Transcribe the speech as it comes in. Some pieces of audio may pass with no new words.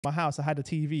my house, I had a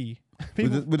TV.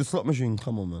 With the slot machine,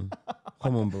 come on, man.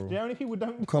 Come on, bro. Do you know how many people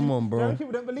don't? Come on, bro. Do you know how many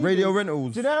people don't believe Radio me?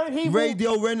 rentals. Do you know how many people?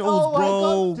 Radio rentals, Oh my bro.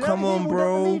 God. Do you know Come how many on, people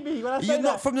bro. don't believe me when I say You're that?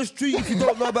 not from the street if you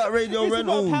don't know about radio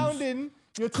rentals. Pounding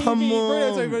your TV. Come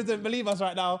on. Bruno don't believe us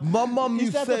right now. My mum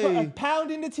used to have to put a say,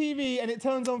 pound in the TV and it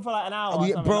turns on for like an hour. oh,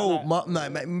 yeah, bro,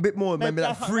 like that. a bit more, maybe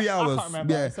like 3 hours. I can't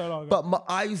remember. Yeah, It's so long ago. but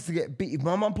I used to get beat. If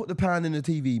my mum put the pound in the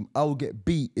TV, I would get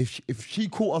beat if she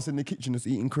caught us in the kitchen just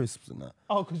eating crisps and that.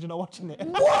 Oh, because you're not watching it.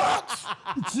 What?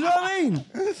 Do you know what I mean?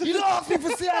 You don't ask me for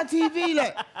CITV,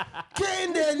 like, get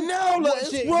in there now, like, Watch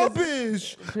it's it,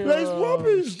 rubbish. Like, it's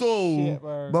rubbish, though. Shit,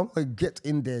 bro. Mum, like, get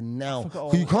in there now.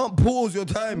 forgot You can't pause your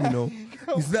time, you know.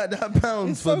 It's like that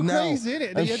pound It's for so now. crazy,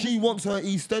 innit? And That she wants her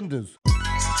EastEnders.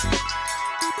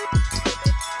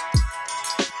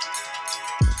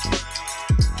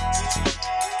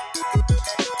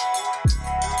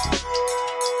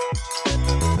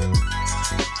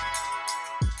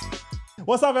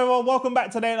 What's up, everyone? Welcome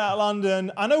back to Late Night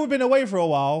London. I know we've been away for a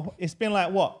while. It's been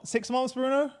like, what, 6 months,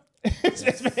 Bruno?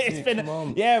 it's been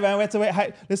months. Yeah, man, we had to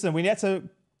wait. Listen, we had to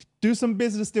do some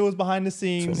business deals behind the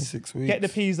scenes. 26 weeks. Get the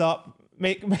peas up,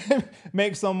 make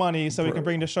some money so we can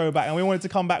bring the show back. And we wanted to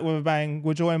come back with a bang.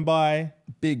 We're joined by...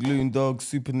 Big Loon Dog,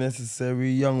 super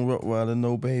necessary, young Rottweiler,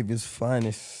 no behaviour's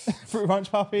finest. Fruit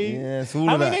Punch Puppy. Yeah, it's all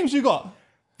How of many that. names you got?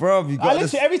 Bro, you I got this.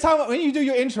 literally, every time when you do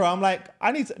your intro, I'm like,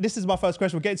 this is my first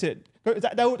question. We'll get to it. Is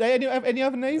that any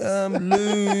other names?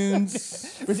 Loons.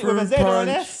 Is it with a Z or an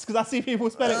S? Because I see people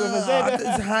spell it with a Z.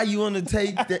 That's how you want to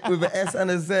take it, with an S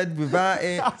and a Z without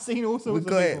it. I've seen all We sorts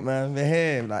of got people. it, man. We're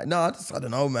here. Like, no, I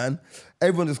don't know, man.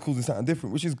 Everyone just calls it something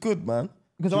different, which is good, man.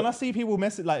 Because when I see people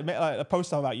message like a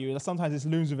post about you, sometimes it's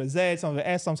Loons with a Z, sometimes with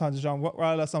an S, sometimes it's John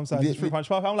Rottweiler, sometimes it's Fruit Punch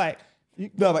Puppy. I'm like,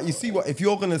 No, but you see what? If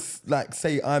you're gonna like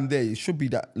say I'm there, it should be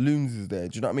that Loons is there.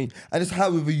 Do you know what I mean? And it's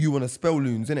however you want to spell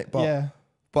Loons, innit? But Yeah.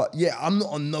 But yeah, I'm not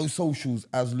on no socials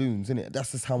as Loons, innit?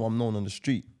 That's just how I'm known on the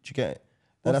street. Do you get it?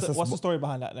 And what's the story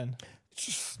behind that then?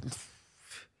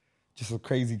 Just a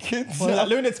crazy kid. Well, like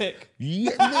lunatic.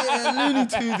 Yeah, Looney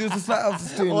Tunes. It was just like I was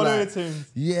just doing Or like, Looney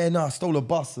Tunes. Yeah, no, I stole a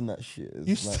bus and that shit.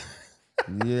 It's like,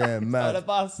 yeah, man. Stole a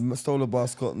bus. Stole a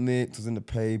bus, got nicked, was in the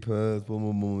papers. Boom,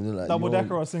 boom, boom. You're like, Double yo,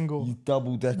 decker or single? You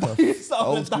double decker. You stole a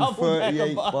Old school double decker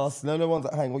 38 bus. No, the ones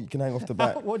that hang. What you can hang off the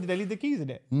back. What, did they leave the keys in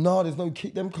it? No, there's no key.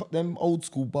 Them old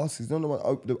school buses. None of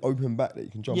them the open back that you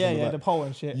can jump on the back. The pole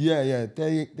and shit. Yeah.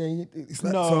 They it's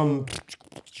like No. some.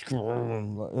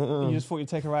 You just thought you'd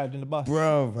take a ride in the bus.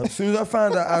 Bro, as soon as I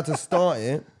found out how to start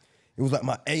it, it was like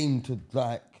my aim to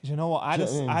like. Do you know what? I Do you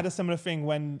know what I mean? had a similar thing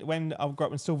when I grew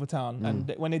up in Silvertown,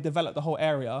 and when they developed the whole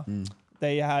area,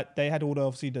 they had all the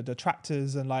obviously the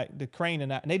tractors and like the crane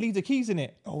and that, and they leave the keys in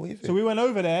it. Oh, is it? So we went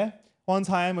over there one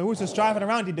time, and we was just driving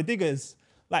around in the diggers.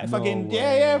 Like No fucking way.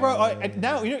 yeah, bro. And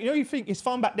now you think it's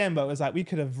fun back then, but it was like we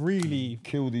could have really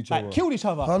Killed each other. killed each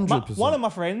other. 100%. One of my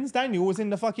friends, Daniel, was in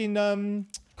the fucking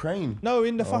Crane. no,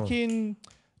 in the fucking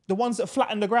the ones that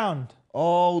flatten the ground.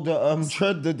 Oh, the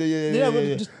tread,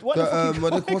 yeah. Just, what the fuck you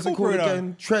what's it called Bruno?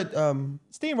 again? Tread,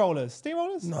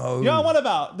 Steamrollers? No. You know what I'm on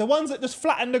about? The ones that just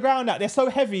flatten the ground out. They're so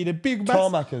heavy, the big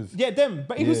Tarmackers. Yeah, them.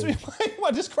 But he was Yeah.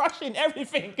 just crushing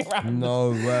everything around.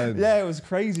 No, man. Yeah, it was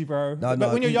crazy, bro. No,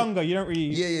 but when you're younger, you don't really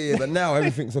Yeah. But now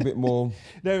everything's a bit more.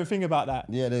 don't think about that.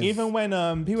 Yeah, there's even when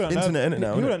people don't internet, know innit,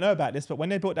 now, people innit? don't know about this, but when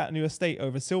they built that new estate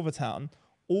over Silvertown,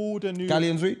 all the new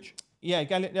Galleon's Reach? yeah,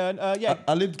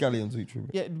 I lived Galleon's Reach.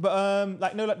 yeah, but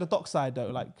like the dockside though,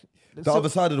 like The other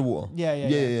side of the water.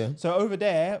 Yeah. So over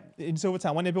there in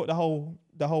Silvertown, when they built the whole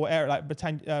area, like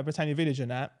Britannia Village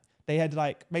and that, they had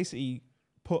like basically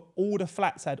put all the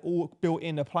flats had all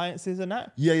built-in appliances and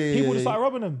that. Yeah. People just started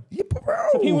robbing them. Yeah, bro.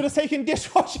 So people were just taking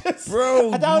dishwashers.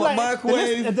 Bro, and down, like,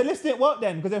 microwave. The list didn't work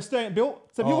then because they were still ain't built.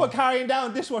 So people were carrying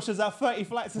down dishwashers at 30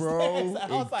 flights of Bro, stairs.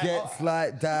 And I was it like, gets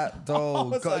like that, though.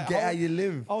 was Gotta like, get how you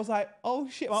live. I was like, oh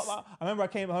shit. I remember I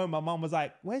came home, my mum was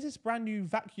like, where's this brand new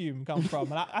vacuum come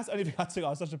from? And that's the only thing I took. I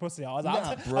was such a pussy. I was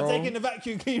like, I'm taking the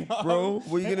vacuum cleaner. Bro,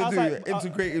 what are you And I gonna was do? like,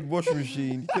 Integrated washing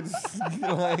machine.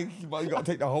 You but you gotta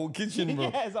take the whole kitchen, bro. yeah,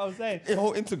 that's what I was saying. The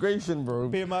whole integration, bro.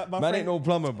 My Man friend, ain't no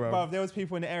plumber, bro. Bro, there was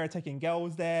people in the area taking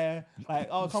girls there. Like,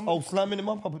 Slamming them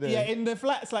up there. yeah, in the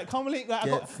flats, like, come link. Like,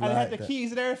 and I had the keys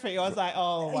and everything. I was like,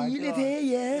 oh my you God. live here,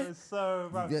 yeah? It was so,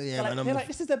 bro. Yeah, man, they're like,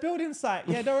 this is the building site.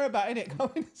 Yeah, don't worry about it, innit?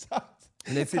 Come inside.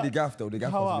 And they see the gaff, though. The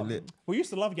gaff Go was up. lit. We used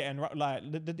to love getting, like,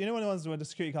 you know one of the ones where the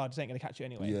security guard just ain't going to catch you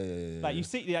anyway? Yeah. Like, you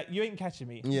see, like, you ain't catching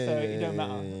me, Yeah, so it don't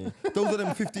matter. Yeah. Those are them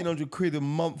 1,500 quid a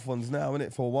month ones now,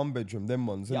 innit? For a one bedroom, them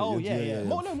ones. Oh, innit? yeah.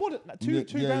 More than like, two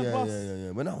grand plus.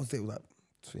 Yeah. When I was there, it was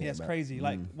like... Yeah, it's crazy.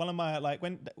 Like, one of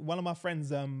my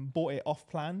friends bought it off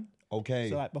plan. Okay.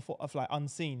 So like before, of like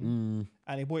unseen,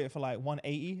 and he bought it for like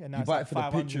 180, and now You it's buy like it for the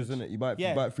 500. pictures, innit? You buy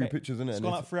it for 3 pictures, innit? It's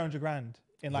gone up 300 grand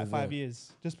in like 5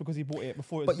 years just because he bought it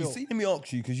before it was But you built. see, let me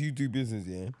ask you, because you do business,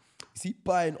 yeah? You see,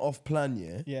 buying off plan,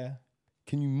 yeah? Yeah.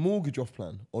 Can you mortgage off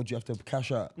plan, or do you have to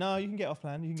cash out? No, you can get off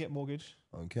plan. You can get mortgage.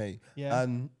 Okay. Yeah.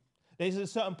 And there's a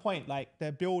certain point, like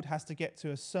their build has to get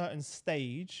to a certain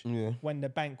stage when the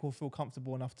bank will feel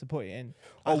comfortable enough to put it in.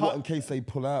 oh, what in case they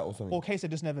pull out or something? Or in case they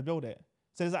just never build it.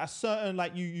 So there's like a certain,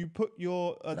 like you put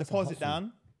your deposit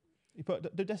down. You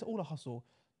put that's all a hustle.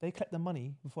 They collect the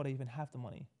money before they even have the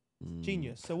money.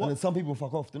 Genius. So what? And then some people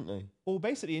fuck off, didn't they? Well,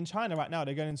 basically in China right now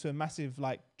they're going into a massive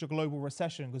like global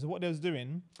recession because what they was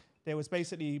doing, they was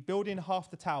basically building half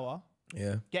the tower,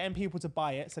 getting people to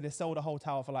buy it, so they sell the whole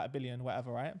tower for like $1 billion,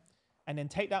 whatever, right? And then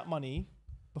take that money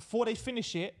before they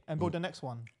finish it and build the next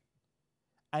one.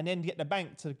 And then get the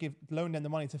bank to loan them the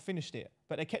money to finish it.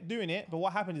 But they kept doing it. But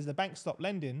what happened is the bank stopped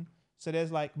lending. So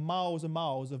there's like miles and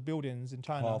miles of buildings in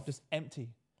China just empty.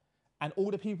 And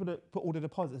all the people that put all the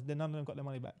deposits, then none of them got their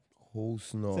money back.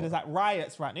 Horse no. So there's like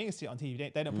riots right now. You can see it on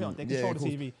TV. They don't put it on. They control the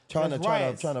TV.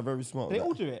 China, very smart. They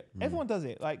all do it. Everyone does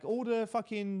it. Like all the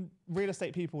fucking real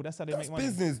estate people, that's how they make money.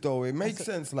 Business though. It makes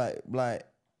sense. Like,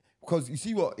 because you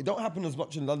see what, it don't happen as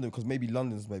much in London because maybe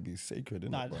London's maybe sacred,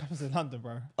 isn't it? It happens in London,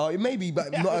 bro. Oh, it may be,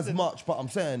 but not as much. But I'm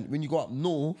saying when you go up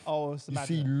north, you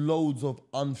see loads of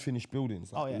unfinished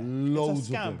buildings. Like, loads it's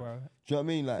a scam, of them. bro. Do you know what I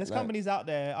mean? There's companies out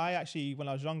there. I actually, when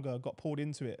I was younger, got pulled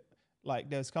into it. Like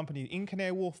there's a company in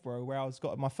Canary Wharf, bro, where I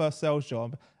got my first sales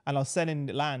job and I was selling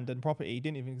land and property. It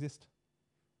didn't even exist.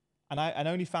 And I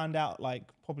only found out like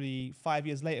probably 5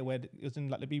 years later where it was in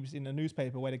like the BBC in the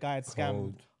newspaper where the guy had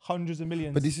scammed hundreds of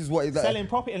millions. But this is what selling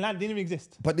property and land didn't even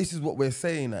exist. But this is what we're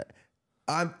saying. Like,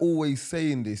 I'm always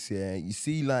saying this. Yeah, you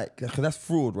see, like that's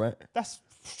fraud, right? That's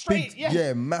straight.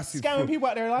 Massive scamming fraud. people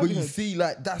out there. But you see,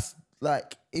 like that's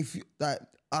like if you, like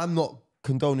I'm not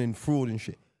condoning fraud and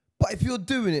shit. But if you're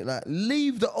doing it, like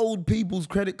leave the old people's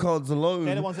credit cards alone.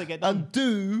 They're the ones that get done. And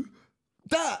do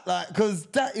that, like, because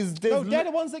that is... No, they're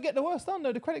the ones that get the worst done,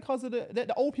 though. The credit cards are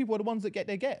the old people are the ones that get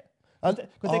their get. Because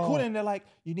they call in and they're like,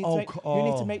 you need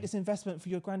to make this investment for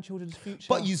your grandchildren's future.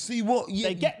 But you see what...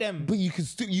 they get them. But you can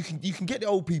still... You can get the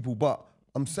old people, but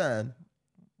I'm saying...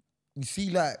 You see,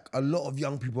 like, a lot of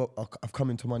young people have come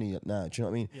into money now. Do you know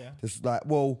what I mean? Yeah. It's like,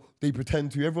 well, they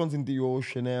pretend to. Everyone's in Dior,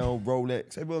 Chanel,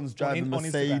 Rolex. Everyone's driving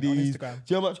Mercedes. On Instagram.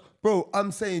 Do you know how much? Bro,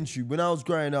 I'm saying to you, when I was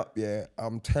growing up,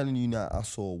 I'm telling you now, I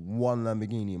saw one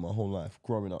Lamborghini in my whole life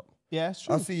growing up. Yeah, it's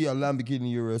true. I see a Lamborghini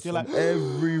Urus on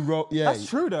every road. Yeah. That's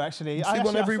true, though, actually. You see one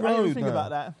on every road. I didn't even think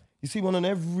about that. You see one on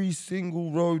every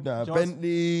single road now.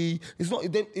 Bentley.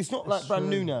 It's not like brand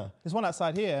new now. There's one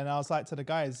outside here, and I was like to the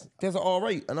guys, there's an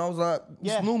R8, and I was like,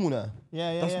 it's normal now.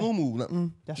 That's normal.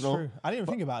 Like, that's true. I didn't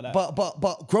even think about that.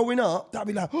 But growing up, that'd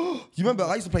be like, oh, you remember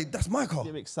I used to play, that's my car.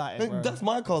 You're excited, bro. That's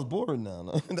my car's boring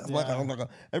now. That's my car. I'm like,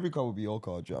 every car would be your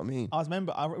car, do you know what I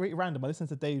mean? I listened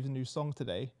to Dave's new song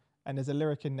today, and there's a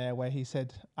lyric in there where he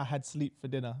said, I had sleep for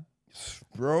dinner.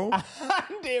 Bro, and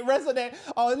it resonated.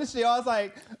 I was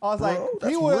like,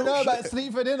 people don't know about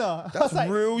sleep for dinner. That's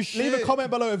real shit. Leave a comment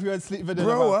below if you had sleep for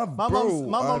dinner. Bro, my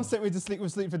mom sent me to sleep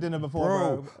for dinner before,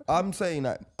 bro. I'm saying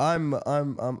that I'm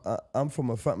from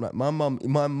a family. Like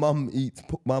my mum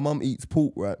eats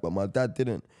pork, right? But my dad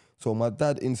didn't. So my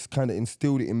dad kind of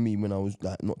instilled it in me when I was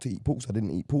like not to eat pork. So I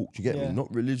didn't eat pork. You get me?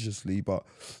 Not religiously, but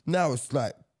now it's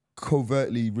like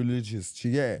covertly religious,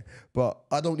 but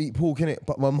I don't eat pork in it,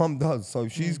 but my mum does, so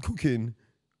she's cooking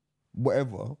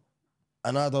whatever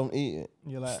and I don't eat it.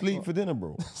 You're like, sleep for dinner,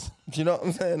 bro. Do you know what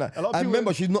I'm saying? Like, I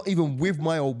remember she's not even with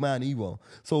my old man either,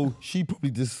 so she probably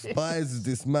despises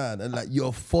this man, and like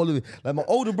you're following, like my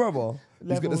older brother,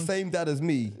 he's got the same dad as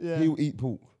me, he'll eat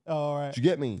pork. Oh, all right. Do you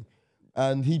get me?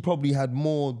 And he probably had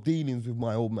more dealings with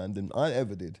my old man than I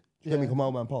ever did. Do you get me? Because my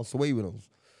old man passed away when I was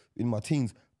in my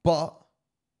teens, but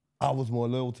I was more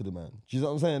loyal to the man. Do you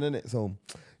know what I'm saying, innit? So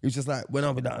it was just like, when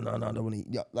I'll be like, no, I don't want to eat.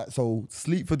 Yeah, like, so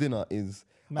sleep for dinner is,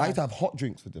 I used to have hot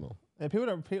drinks for dinner. Yeah, people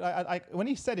don't, when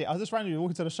he said it, I was just randomly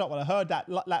walking to the shop when I heard that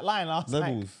line, and I was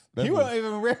like, you won't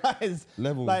even realise.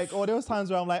 Levels. Like, or there was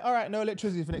times where I'm like, all right, no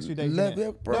electricity for the next few days,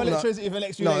 no electricity for the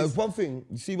next few days. No, it's one thing,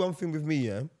 you see one thing with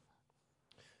me,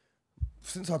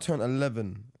 since I turned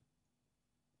 11,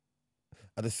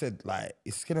 I just said, like,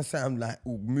 it's going to sound like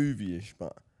all movie-ish,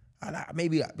 but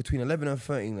maybe like between 11 and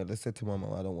 13, I just said to my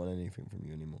mum, I don't want anything from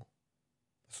you anymore.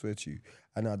 I swear to you.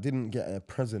 And I didn't get a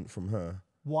present from her.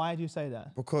 Why do you say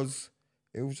that? Because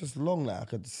it was just long, like I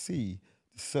could see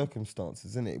the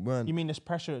circumstances, innit? You mean this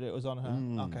pressure that was on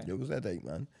her? Okay. It was a headache,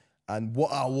 man. And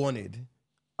what I wanted,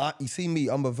 you see me,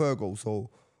 I'm a Virgo,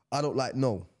 so I don't like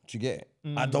no. Do you get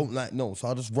it? I don't like no, so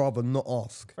I just rather not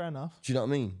ask. Fair enough. Do you know what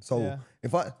I mean? So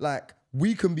if I like,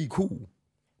 we can be cool.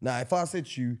 Now, if I said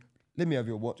to you, let me have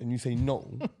your watch, and you say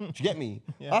no, do you get me?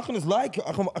 I can just like it.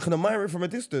 I can admire it from a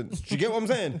distance. Do you get what I'm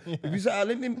saying? If you say,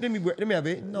 let me have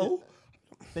it, no.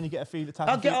 Then you get a feeling.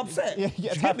 I'll get upset. Yeah, you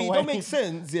get me? It don't make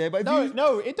sense, yeah. But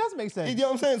no, it does make sense. You know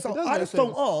what I'm saying? So I just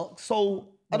don't ask, so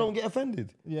I don't get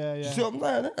offended. Yeah. You see what I'm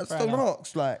saying? I just don't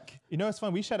ask. Like, you know, it's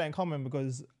funny. We share that in common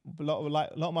because a lot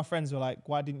of my friends were like,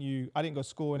 "Why didn't you?" I didn't go to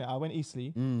school in it. I went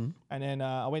Eastleigh, and then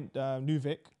I went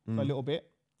Newvic for a little bit.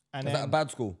 And is that a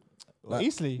bad school? Like,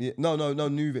 Eastleigh? Yeah, no,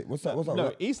 Newvic. What's that? No,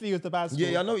 right? Eastleigh was the bad school.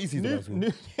 Yeah, I know Eastleigh's the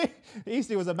bad school.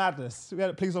 Eastleigh was a madness. We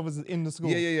had police officers in the school.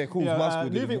 Yeah, cool. My school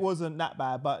Newvic wasn't that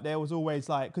bad, but there was always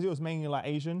like, because it was mainly like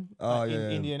Asian,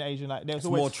 Indian, Asian. Like there was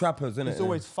always more trappers, innit? There's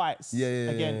always fights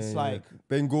against like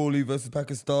Bengali versus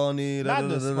Pakistani.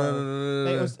 Madness,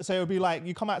 bro. So it would be like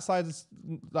you come outside,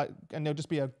 like, and there'll just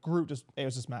be a group. It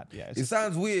was just mad. Yeah, it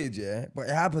sounds weird, yeah, but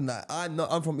it happened. That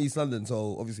I'm from East London,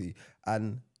 so obviously,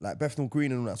 and like Bethnal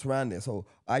Green and all that's around there. So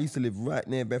I used to live right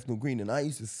near Bethnal Green, and I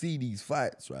used to see these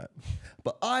fights, right?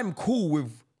 But I'm cool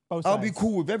with. Both I'll sides. be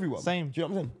cool with everyone. Same. Do you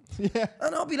know what I'm saying? Yeah.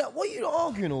 And I'll be like, what are you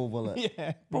arguing over? Like,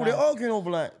 bro, mad. they're arguing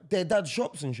over like their dad's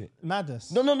shops and shit.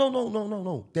 Madness.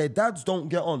 No. Their dads don't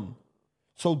get on.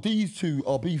 So these two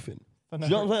are beefing. Do you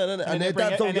know what I'm saying? And their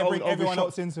dads don't get on. Bring everyone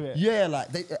else into it. Yeah, like,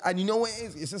 and you know what it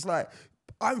is? It's just like,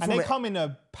 they come in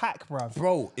a pack, bruv.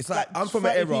 Bro, it's like I'm from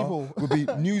an era would be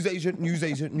news agent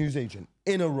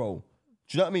in a row.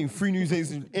 Do you know what I mean? 3 news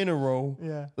agents in a row.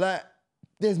 Yeah. Like,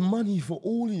 there's money for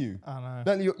all of you. I know.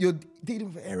 Like, you're dealing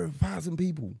with an area of 1,000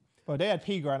 people. Bro, they had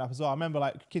P growing up as well. I remember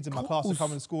like kids in my class would come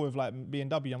to school with like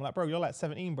BMW. I'm like, bro, you're like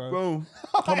 17, bro. Bro,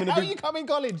 how you come in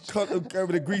college?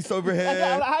 Over the grease over here.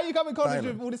 Like, how you come in college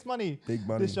with all this money? Big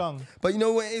money. This young. But you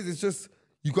know what it is? It's just,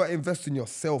 you got to invest in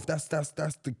yourself. That's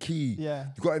the key. Yeah.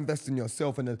 You got to invest in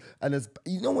yourself. And there's,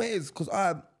 you know what it is? Because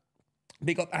I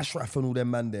big up Ashraf and all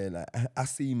them man there, like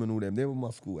Asim and all them. They were my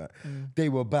school. Like, they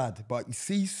were bad. But you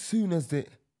see, soon as they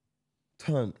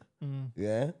turned,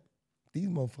 these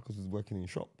motherfuckers was working in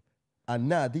shop. And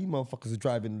now these motherfuckers are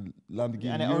driving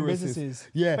Lamborghini. And their own businesses.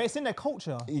 Yeah. But it's in their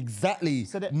culture. Exactly.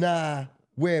 So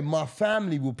where my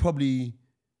family will probably,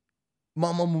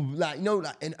 my mum will, like, you know,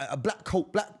 like in a black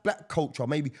culture,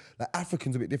 maybe like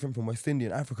African's a bit different from West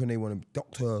Indian. African, they want a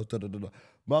doctor,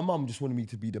 My mum just wanted me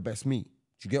to be the best me.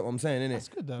 Do you get what I'm saying, innit? That's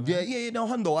good though, man. Yeah, no,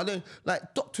 hundo. I don't,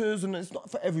 like, doctors, and it's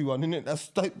not for everyone, innit? That's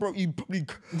like, bro,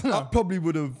 I probably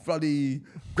would have bloody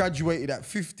graduated at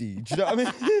 50. Do you know what I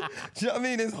mean? Do you know what I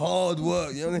mean? It's hard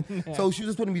work, you know what I mean? Yeah. So she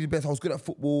just wanted me to be the best. I was good at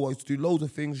football. I used to do loads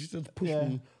of things. She just pushed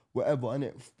me, whatever,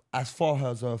 innit? As far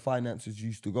as her finances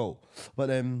used to go.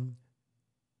 But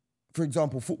for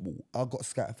example, football, I got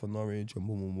scattered for Norwich and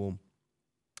boom.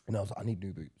 And I was like, I need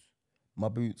new boots. My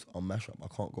boots are mash up.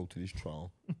 I can't go to this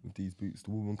trial with these boots.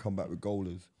 The woman come back with Golas.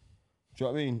 Do you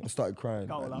know what I mean? I started crying.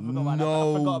 Gola, like,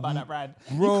 I forgot about that brand.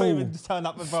 Bro, you couldn't even turn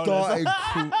up with rollers.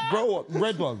 Bro,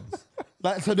 red ones.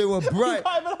 Like, so they were bright.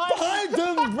 Hide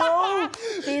them, bro.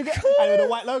 And with a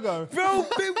white logo. Bro,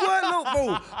 big white logo,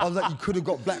 bro. I was like, you could have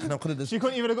got black and I could have just... She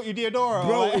couldn't even have got you Diodora.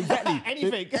 Bro, like, exactly.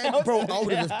 Anything. Bro, I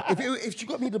would have just... If she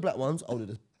got me the black ones, I would have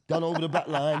just done over the black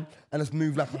line and just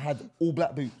moved like I had all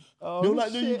black boots. Oh, you know,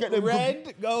 like, shit. You get them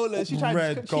red Gola. She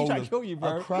tried to kill you,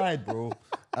 bro. I cried, bro.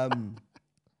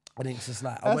 I think it's just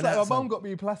like... my mum got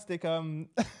me plastic...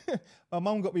 my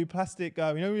mum got me plastic... you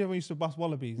know when we used to bust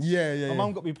Wallabees? Yeah. My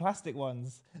mum got me plastic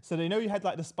ones. So you know you had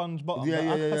like the sponge bottom. I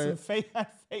had some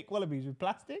fake Wallabees with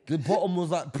plastic. The bottom was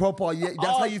like proper... Yeah,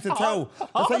 that's how you used to tell.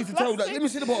 That's how you used to tell. Like, let me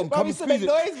see the bottom. Bro, used to make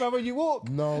noise, bro, when you walk.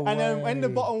 No And then when the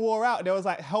bottom wore out, there was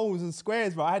like holes and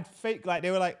squares, bro. I had fake... Like,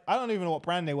 they were like... I don't even know what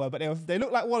brand they were, but they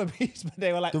looked like Wallabees, but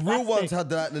they were like The plastic. real ones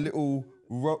had like the little...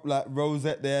 like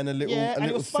rosette there and a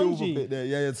little silver bit there.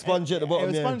 Yeah, spongy at the bottom.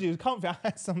 It was spongy, it was comfy. I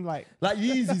had some like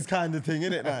Yeezys kind of thing,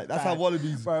 innit? Like, that's how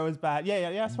Wallabees. Bro, it was bad.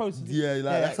 Yeah, I suppose. Yeah,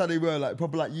 that's how they were, like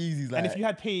proper like Yeezys. Like, and if you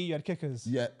had P, you had kickers.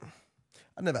 Yeah.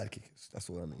 I never had kickers. That's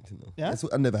all I need to know. Yeah?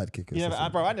 I never had kickers. Yeah,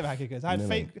 bro, I never had kickers. I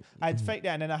had fake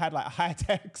there, and then I had like high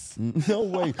techs. No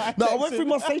way. No, I went through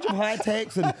my stage of high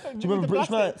techs, and do you remember British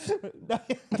Nights?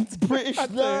 British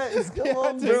Nights, come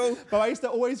on, bro. But I used to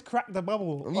always crack the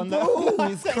bubble on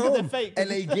the fake.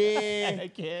 LA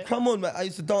Gear. Come on, man. I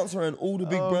used to dance around all the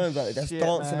big brands like that. That's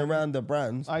dancing around the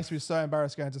brands. I used to be so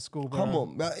embarrassed going to school, bro. Come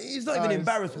on, man. It's not even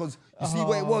embarrassed because you see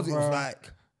what it was?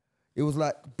 It was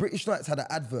like British Nights had an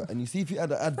advert, and you see if you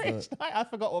had an advert. I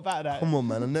forgot all about that. Come on,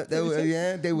 man. And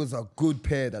there was a good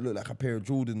pair that looked like a pair of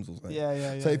Jordans or something.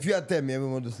 Yeah. So if you had them,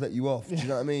 everyone would just let you off. Do you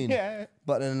know what I mean? Yeah.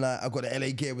 But then like I got the LA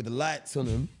Gear with the lights on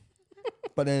them.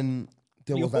 But then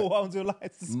You're was like, ones who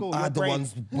lied to school. I You're had the brave.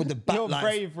 ones with the back You're lights.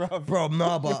 brave, bro. Bro,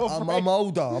 nah, but I'm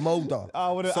older. I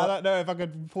don't know if I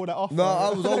could pull that off. No, I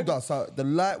was older, so the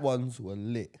light ones were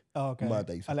lit. Oh, okay. In my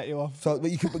days. I let you off. So,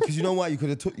 but you could, because you know why? You could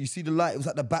have took. You see the light? It was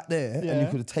at the back there, and you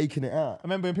could have taken it out. I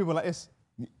remember when people were like this.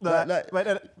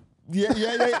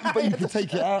 Yeah, but you could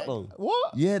take it out though.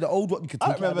 What? Yeah, the old one you could take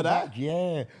I it out. remember that. Back.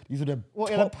 Yeah, these are the.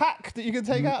 What, in a pack that you can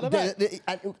take out the back?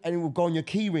 And it will go on your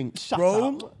key ring. Shut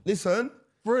Bro, up. Listen.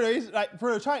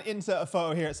 Bruno, try and insert a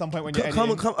photo here at some point when you're Come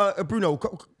editing. on, Bruno,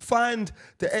 find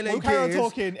the LA We'll carry on gears.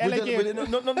 talking. LA gears.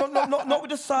 Not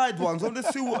with the side ones. On the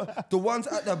silver, the ones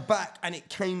at the back, and it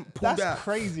came pulled out. That's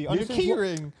crazy. On your key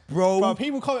ring. Bro,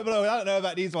 people comment below. I don't know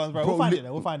about these ones, bro. We'll find it.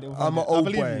 We'll find it. I'm an old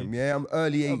boy, yeah. I'm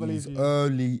early 80s,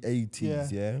 early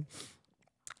 80s, yeah.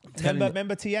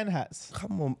 Remember TN hats?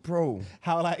 Come on, bro.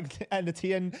 How and the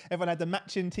TN, everyone had the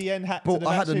matching TN hat. Bro,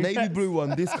 I had a navy blue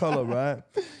one, this color, right?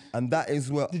 And that is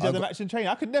what. Did you have the matching trainer?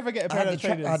 I could never get a pair of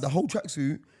trainers. I had the whole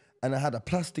tracksuit, and I had a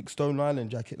plastic Stone Island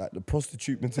jacket, like the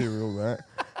prostitute material, right?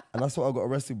 And that's what I got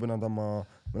arrested when I done my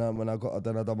when I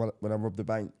robbed the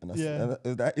bank. And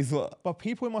that is what. But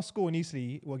people in my school in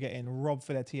Eastleigh were getting robbed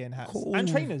for their TN hats and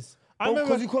trainers. I There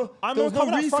was no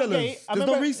resellers. There's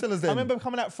no resellers then. I remember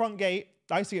coming out front gate.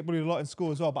 I used to get bullied a lot in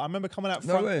school as well, but I remember coming out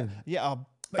front. No way. Yeah,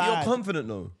 but you're confident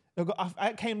though.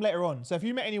 I came later on. So if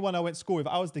you met anyone I went to school with,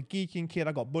 I was the geeking kid.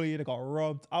 I got bullied. I got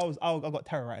robbed. I got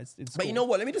terrorized in school. But you know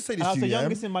what? Let me just say this to you. I was the yeah?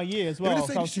 youngest in my year as well.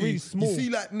 So I was really small. You see,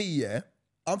 like me, yeah.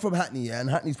 I'm from Hackney, yeah, and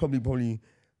Hackney's probably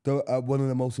one of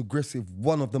the most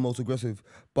aggressive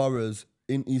boroughs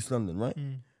in East London, right?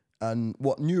 And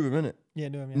what Newham, innit? Yeah,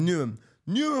 Newham.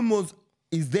 Newham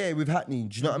is there with Hackney.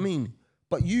 Do you know what I mean?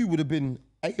 But you would have been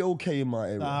A-OK in my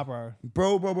area. Nah, bro.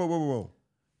 Bro.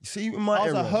 You see, in my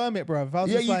area. I was a hermit, bro.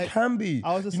 You can be.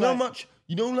 I was just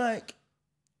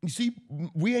you see,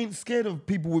 we ain't scared of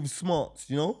people with smarts,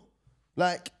 you know?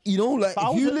 If you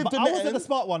lived in I wasn't the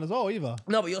smart one as well, either.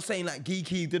 No, but you're saying like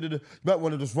geeky, you might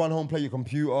want to just run home, play your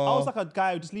computer. I was like a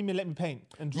guy who just let me paint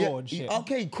and draw and shit.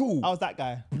 Okay, cool. I was that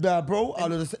guy. Nah, bro,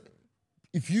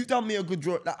 if you done me a good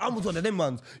drawing, I was one of them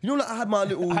ones. You know, I had my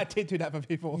little... I did do that for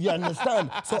people. You understand?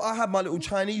 So I had my little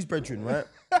Chinese brethren, right?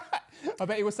 I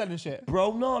bet he was selling shit.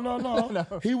 Bro,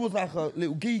 no. He was like a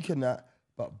little geek and that.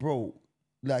 But bro,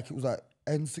 it was like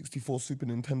N64 Super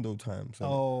Nintendo time.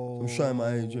 So I'm showing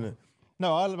my age, innit?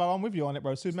 No, I'm with you on it,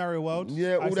 bro. Super Mario World.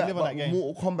 Yeah, all that. That game.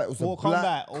 Mortal Kombat was a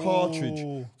black cartridge.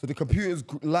 So the computer's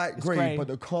light grey, but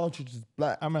the cartridge is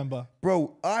black. I remember.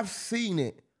 Bro, I've seen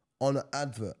it on an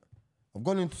advert. I've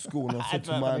gone into school and I said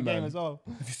to my man, as well.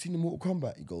 have you seen the Mortal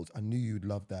Kombat? He goes, I knew you'd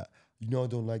love that. You know I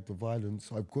don't like the violence,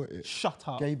 so I've got it. Shut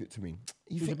up. Gave it to me.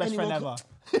 He's your best friend ever.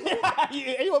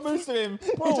 Anyone moves to him,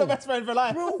 he's your best friend for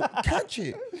life. Bro, catch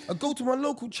it. I go to my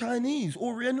local Chinese,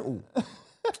 Oriental.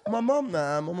 My mum's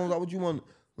like, what do you want?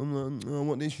 I'm like, I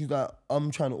want this. She's like, I'm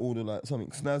trying to order like something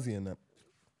snazzy and that.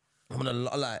 I'm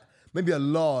gonna maybe a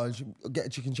large, get a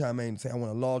chicken chow mein, say I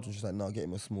want a large one. She's like, no, get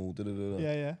him a small.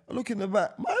 Yeah. I look in the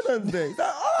back, my man's there. He's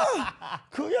like,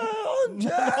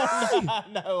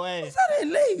 no way. What's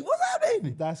happening, Lee? What's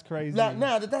happening? That's crazy. Like,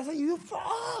 now, that's like, you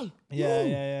fine.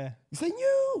 Yeah. You say,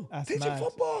 you. That's teaching mad.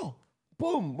 Football.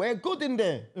 Boom, we're good in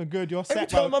there. We're good, you're Every set,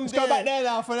 time bro. I'm Let's there, go back there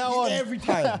now for now on. Every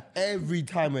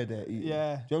time we're there eating.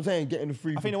 Yeah. Do you know what I'm saying? Getting the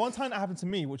free. I think the one time that happened to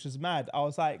me, which was mad, I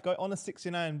was like on a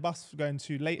 69 bus going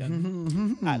to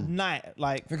Leighton at night.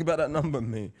 Think about that number,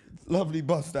 mate. Lovely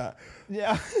bus that.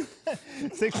 Yeah.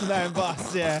 69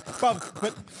 bus, yeah.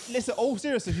 But listen, all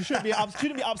seriousness, you shouldn't be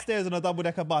upstairs on a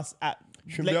double-decker bus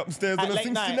Shouldn't be upstairs on a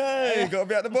 69. Gotta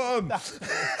be at the bottom.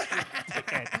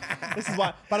 This is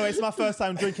why, by the way, it's my first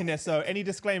time drinking this, so any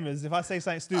disclaimers, if I say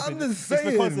something stupid, it's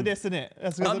because of this, innit?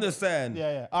 Understand.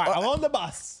 Yeah. All right, I'm on the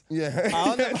bus. Yeah.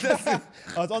 I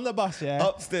was on the bus, yeah.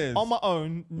 Upstairs. On my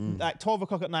own, like 12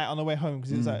 o'clock at night on the way home,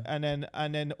 because it was like, and then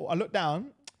I looked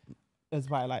down, there's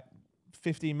about like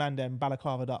 15 man then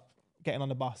balaclavaed up, getting on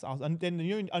the bus. I knew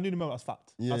the moment I was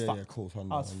fucked. Yeah, I was fucked. of course. I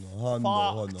was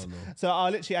fucked. So I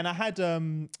literally, and I had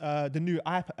the new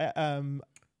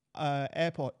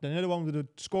AirPod, the one with the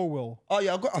scroll wheel. Oh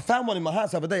yeah, I found one in my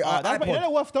house the other day. That's you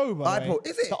know worth over. iPod,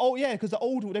 is it? Because the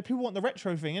old people want the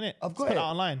retro thing, innit? I've got it it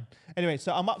online. Anyway,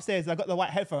 so I'm upstairs. I got the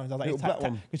white headphones. I was like, black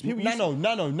one. People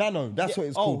Nano. That's what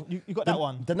it's called. You got that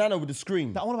one. The Nano with the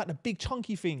screen. That one about the big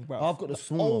chunky thing, bro. I've got the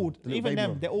small one. Even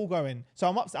them, they're all going. So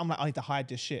I'm upstairs. I'm like, I need to hide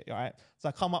this shit, right? So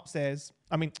I come upstairs.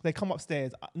 They come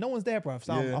upstairs. No one's there, bro.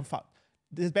 So I'm fucked.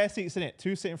 There's bare seats in it.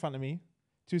 2 sit in front of me,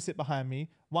 2 sit behind me.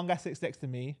 1 guy sits next to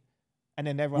me. And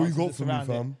then everyone else is around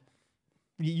it.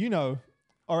 You know,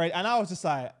 all right. And I was just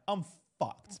like, I'm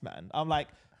fucked, man. I'm like,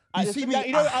 I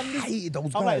hated those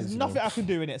guys. I'm like, there's nothing I can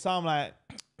do in it. So I'm like,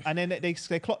 And then they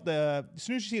clock as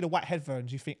soon as you see the white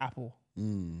headphones, you think Apple. Do you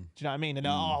know what I mean? And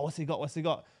they're, oh, what's he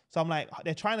got? So I'm like,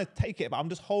 they're trying to take it, but I'm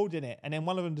just holding it. And then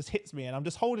one of them just hits me and I'm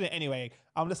just holding it anyway.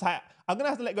 I'm just like, I'm going to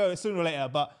have to let go sooner or later,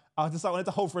 but I was just like, I wanted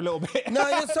to hold for a little bit. No,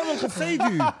 yeah, someone could save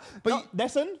you. But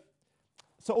listen.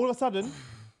 So all of a sudden,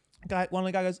 one of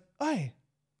the guys goes, hey,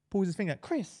 pulls his finger.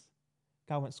 Chris,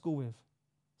 guy I went to school with.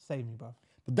 Save me, bro.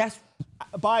 But that's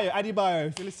Adi Bio,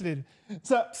 if you're listening.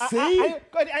 So see,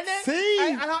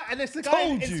 and it's the guy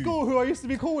in school who I used to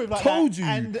be cool with. Like told that. you,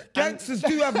 and gangsters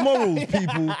do have morals,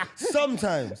 people.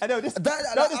 Sometimes. I know this.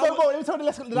 There's no moral. Let me tell you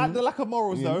the lack of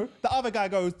morals though. The other guy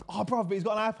goes, oh, bro, but he's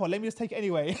got an iPod. Let me just take it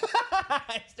anyway.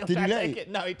 Did he let it?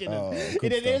 No, he didn't. Oh, he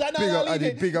didn't. He was like, no, leave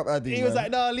it. Big up Adi. He was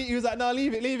like, no,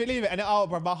 leave it. And then, oh,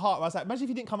 bro, my heart. I was like, imagine if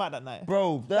he didn't come out that night,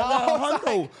 bro.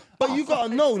 But you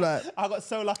gotta know, like, I got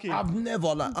so lucky. I've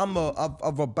never, like,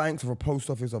 I've robbed banks, I've robbed post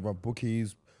office, I've robbed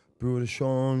bookies, bureau de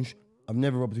change. I've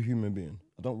never robbed a human being.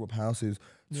 I don't rob houses.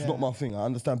 It's not my thing. I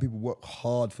understand people work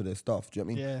hard for their stuff. Do you know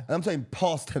what I mean? Yeah. And I'm saying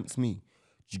past tense me.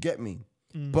 Do you get me?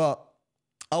 But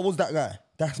I was that guy.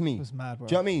 That's me. It was mad, bro.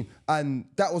 Do you know what I mean? And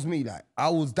that was me. Like, I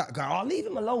was that guy. Oh, leave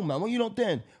him alone, man. What you not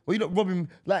doing? What you not robbing?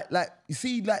 Like, you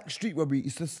see, like, street robbery,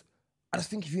 it's just, I just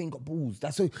think if you ain't got balls,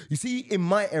 that's so. You see, in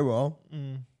my era,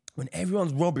 when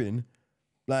everyone's robbing,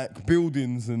 like,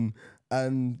 buildings and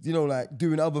you know, like,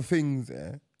 doing other things,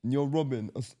 yeah, and you're robbing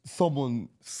someone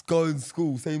going to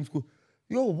school, same school,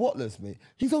 you're whatless, mate.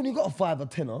 He's only got a 5 or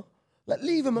 10er. Like,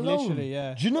 leave him alone. Literally,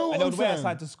 yeah. Do you know what I'm saying? And they'll wait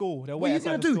outside to school. What are you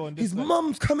going to do? His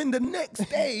mum's coming the next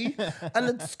day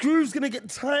and the screw's going to get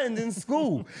tightened in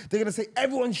school. They're going to say,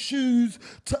 everyone's shoes,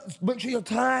 make sure your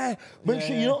tie, make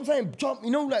sure, you know what I'm saying? Jump, you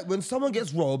know, like, when someone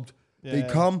gets robbed, they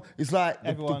come, it's like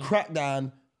the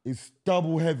crackdown is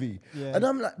double heavy. Yeah. And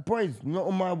I'm like, boys, not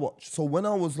on my watch. So when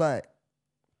I was like,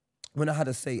 when I had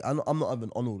to say, I'm not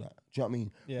even on all that. Do you know what I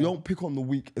mean? Yeah. You don't pick on the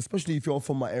weak, especially if you're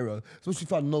from my area, especially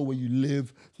if I know where you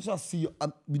live. Especially if I see you,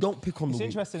 we don't pick on the weak.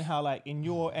 It's interesting how, like, in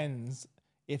your ends,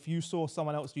 if you saw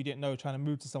someone else you didn't know trying to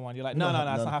move to someone, you're like, no,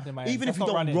 that's not happening in my area. Even if you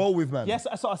don't roll with, man. Yes,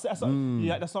 that's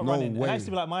not running. And I used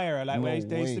to be like my era, like, where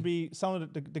there used to be some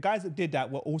of the guys that did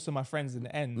that were also my friends in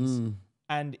the ends.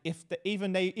 And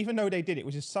even though they did it,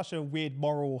 which is such a weird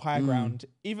moral high ground,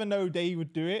 even though they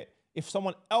would do it, if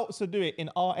someone else would do it in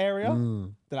our area,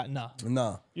 they're like, nah.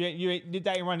 You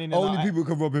ain't running. Only people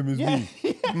can rob him is me.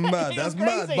 Mad, that's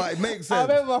mad, but it makes sense. I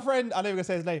remember my friend, I'm never gonna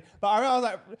say his name, but I was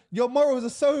like, your morals are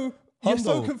so, you're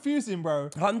so confusing, bro.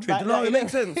 100. Like, no, it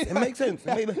makes sense. It makes sense.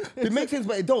 It makes sense,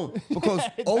 but it don't. Because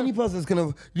only person's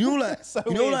gonna, you know, like, it's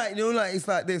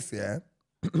like this, yeah?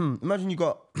 Imagine you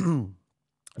got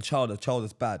a child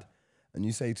that's bad. And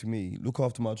you say to me, look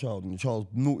after my child, and the child's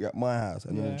naughty at my house,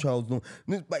 and then the child's not.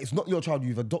 But it's not your child,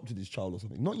 you've adopted this child or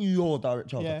something. Not your direct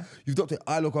child. Yeah. You've adopted it,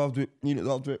 I look after it, you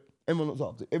look after it, everyone looks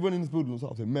after it. Everyone in this building looks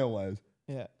after it, male-wise.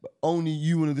 Yeah. But only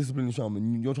you want to discipline the child,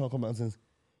 and your child comes out and says,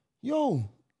 yo,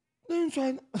 they're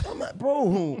trying. I'm like,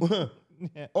 bro.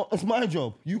 Oh, it's my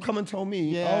job. You come and tell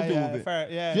me, I'll deal with it. Fair,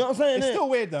 yeah. You know what I'm saying? It's still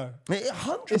weird though.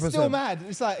 100%. It's still mad.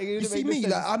 It's like, you see me,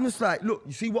 like, I'm just like, look,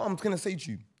 you see what I'm going to say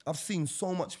to you? I've seen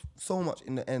so much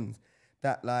in the ends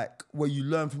that, like, where you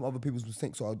learn from other people's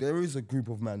mistakes. So there is a group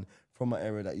of men from my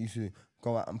area that used to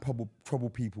go out and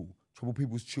trouble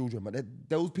people's children. But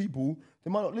those people, they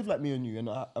might not live like me and you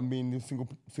and be in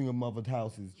single mothered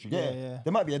houses. Do you get it? Yeah.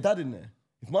 There might be a dad in there.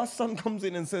 If my son comes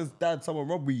in and says, Dad, someone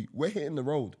robbed me, we're hitting the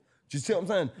road. Do you see what I'm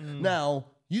saying? Now,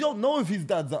 you don't know if his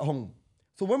dad's at home.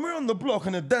 So when we're on the block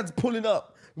and the dad's pulling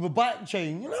up with a bike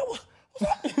chain, you know what?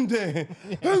 What's in there?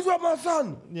 Who's robbed my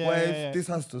son? This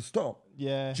has to stop.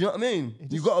 Yeah. Do you know what I mean?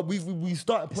 We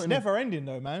started putting. It's never ending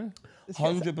though, man.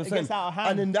 100%. It gets out of hand.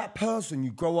 And then that person,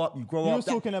 you grow up. You were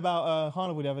talking about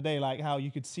Carnival the other day, like how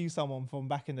you could see someone from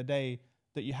back in the day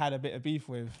that you had a bit of beef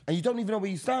with, and you don't even know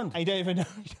where you stand. And you don't even know.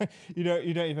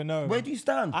 You don't even know. Where do you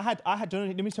stand? I had.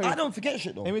 Let me tell you. I don't forget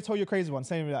shit though. Let me tell you a crazy one.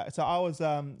 Same with that. So I was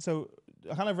so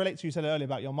I kind of relate to you said earlier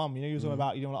about your mum. You know, you was talking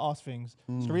about you don't want to ask things.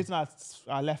 So the reason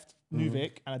I left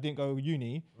Nuvik and I didn't go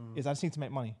uni is I just need to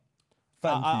make money.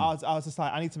 I was just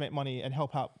like, I need to make money and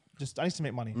help out. I need to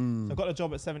make money. So I got a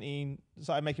job at 17,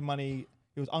 started making money.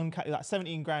 It was uncapped, like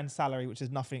 17 grand salary, which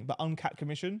is nothing, but uncapped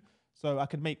commission. So I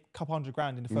could make a couple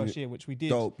 $100,000 in the first year, which we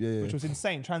did, which was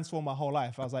insane, transformed my whole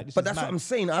life. I was like, this is that's mad. What I'm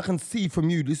saying. I can see from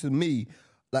you, this is me.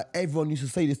 Like, everyone used to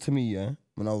say this to me, yeah,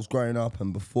 when I was growing up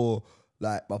and before,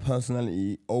 like, my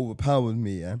personality overpowered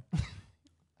me, yeah.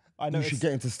 I know you should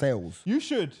get into sales. You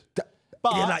should.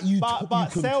 But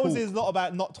sales is not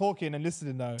about not talking and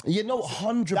listening, though. Yeah, no,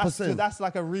 100%. That's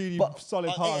like a really solid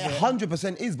part of it.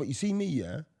 100% is, but you see me,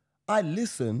 yeah, I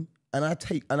listen and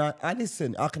I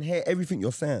listen. I can hear everything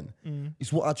you're saying.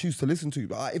 It's what I choose to listen to.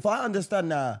 But if I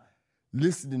understand that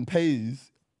listening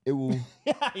pays, it will.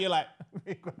 You're like,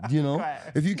 you know,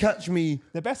 if you catch me.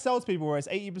 The best salespeople where it's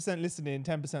 80% listening,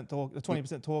 10% talk,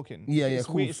 20% talking. Yeah, of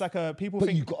course. It's like people but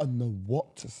think. You gotta know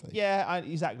what to say. Yeah,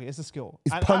 exactly. It's a skill.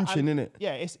 It's punching, innit?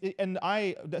 Yeah, and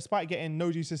I, despite getting no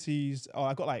GCSEs,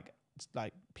 I got like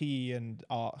PE and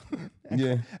art,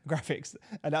 graphics,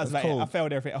 and that was like cool. I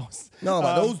failed everything else. No,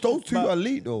 but those two are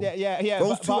elite though. Yeah.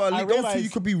 Those two are elite. Those two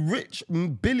you could be rich,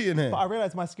 billionaire. But I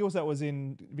realized my skill set was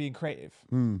in being creative,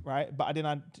 right? But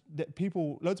loads of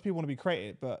people want to be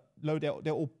creative, but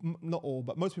they're all, not all,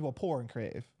 but most people are poor and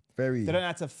creative. Very. They don't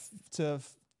have to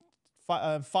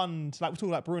fund, like we're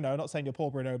talking like Bruno. I'm not saying you're poor,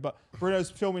 Bruno, but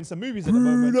Bruno's filming some movies at the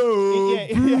moment.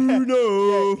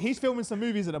 Bruno. He's filming some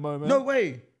movies at the moment. No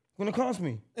way. Gonna cast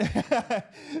me.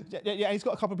 Yeah, he's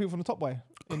got a couple of people from the Top Boy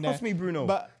in there. Cast me, Bruno.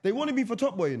 But they wanted me for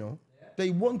Top Boy, you know. Yeah. They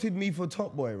wanted me for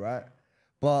Top Boy, right?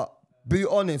 But be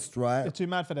honest, right? You're too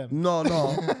mad for them.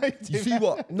 No. You see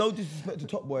what? No disrespect to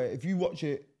Top Boy. If you watch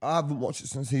it, I haven't watched it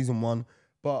since season 1,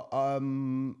 but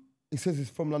it says it's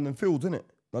from London Fields, isn't it?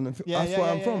 London Fields. That's where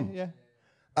I'm from. Yeah.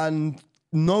 And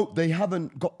no, they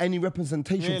haven't got any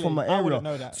representation from my area. I wouldn't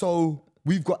know that. So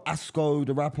we've got Asco,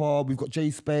 the rapper. We've got Jay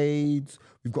Spades.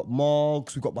 We've got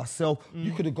Margs. We've got myself.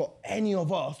 You could have got any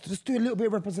of us to just do a little bit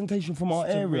of representation from our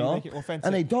area. Really make it authentic.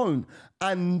 And they don't.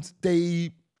 And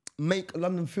they make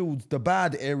London Fields the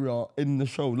bad area in the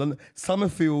show.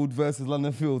 Summerfield versus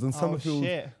London Fields. And Summerfield,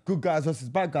 good guys versus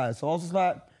bad guys. So I was just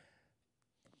like,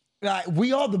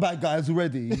 we are the bad guys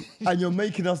already, and you're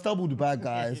making us double the bad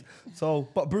guys. So,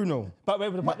 but Bruno,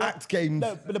 my act games.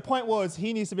 No, but the point was,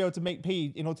 he needs to be able to make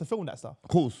P in order to film that stuff. Of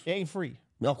course. It ain't free.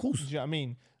 Yeah, of course. Do you know what I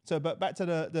mean? So, but back to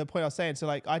the point I was saying, so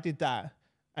like I did that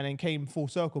and then came full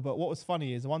circle. But what was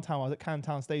funny is one time I was at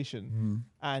Cantown Station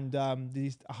and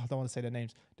these, I don't want to say their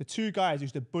names, the two guys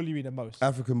used to bully me the most.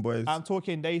 African boys. I'm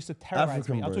talking, they used to terrorize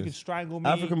me. I'm talking strangle me.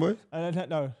 African boys?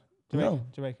 No,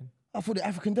 Jamaican. I thought the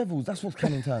African Devils, that's what's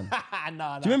Canning Town.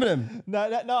 No. Do you remember them?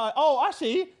 No. Oh,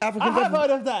 actually, I have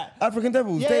heard of that. African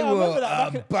Devils, they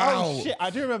were oh, shit, I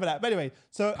do remember that. But anyway,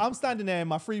 so I'm standing there in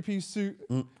my 3-piece suit,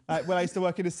 like when I used to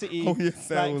work in the city. Oh, yes,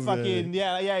 like fucking,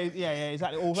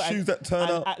 exactly. All, shoes that turn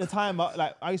up. At the time,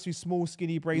 like I used to be small,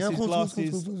 skinny, braces,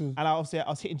 glasses. And I was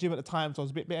hitting gym at the time, so I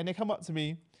was a bit, and they come up to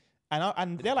me.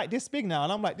 And they're like this big now,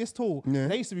 and I'm like this tall. Yeah.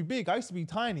 They used to be big, I used to be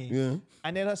tiny. Yeah.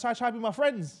 And then I tried to be my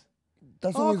friends.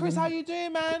 Chris, how you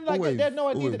doing, man? Like, they had no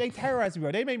idea that they terrorized me,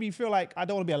 bro. They made me feel like I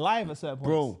don't want to be alive at certain points.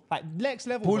 Bro. Like, next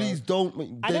level, bullies don't...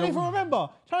 And then even remember,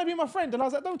 trying to be my friend, and I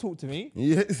was like, don't talk to me.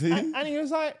 Yeah, see? And he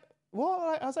was like, what?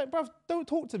 Like, I was like, bruv, don't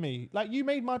talk to me. Like, you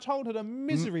made my childhood a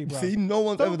misery, bro. See, no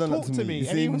one's ever done that to me.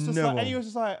 And he was just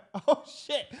like, oh,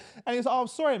 shit. And he was like, oh, I'm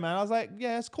sorry, man. I was like,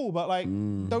 yeah, it's cool, but like,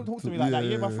 don't talk to me like that.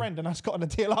 You're my friend. And I just got on the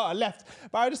DLR and left.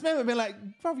 But I just remember being like,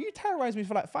 bruv, you terrorized me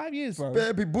for like 5 years, bro.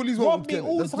 Bullies won't get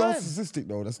it. That's narcissistic,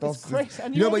 though. That's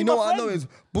narcissistic. You know what I know is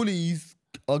bullies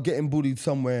are getting bullied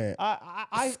somewhere.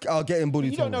 Are getting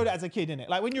bullied. You don't know that as a kid, innit?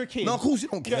 Like when you're a kid. No, of course you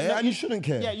don't care, and you shouldn't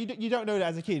care. Yeah, you don't know that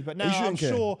as a kid. But now I'm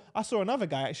sure I saw another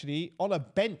guy actually on a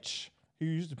bench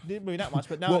who didn't move that much,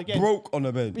 but now and again broke on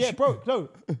a bench. Yeah, broke. No,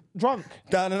 drunk.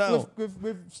 Down and out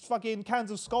with fucking cans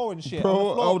of Skull and shit.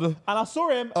 Bro, and I saw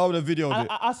him. I would have videoed it.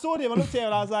 I saw him. I looked at him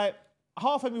and I was like,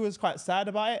 half of me was quite sad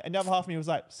about it, and the other half of me was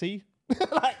like, see.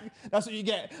 Like, that's what you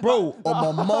get. Bro,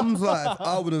 on my mum's life,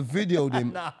 I would have videoed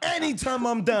him. Anytime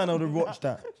I'm down, I would have watched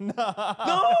that.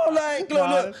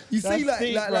 Look. You see,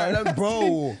 like,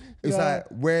 bro, it's like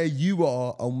where you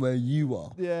are and where you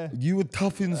are. Yeah. You were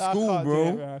tough in school,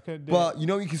 bro. I couldn't do but you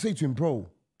know what you can say to him, bro?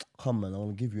 Come, man, I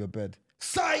want to give you a bed.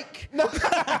 Psych! No.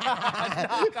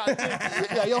 Yeah,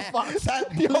 you're fucked. Slam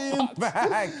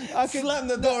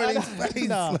the door in his face. You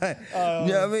know what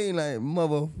I mean? Like,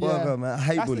 motherfucker, man. I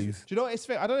hate bullies. Do you know what? It's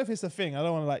I don't know if it's a thing. I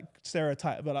don't want to like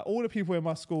stereotype, but like all the people in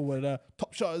my school were the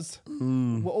top shotters.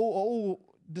 Were all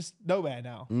just nowhere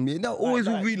now. Yeah, no, always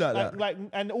will be like that.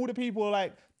 And all the people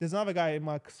like, there's another guy in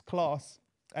my class,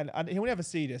 and he'll never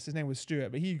see this. His name was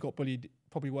Stuart, but he got bullied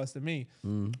probably worse than me.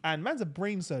 And man's a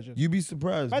brain surgeon. You'd be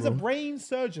surprised, man's a brain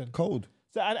surgeon. Cold.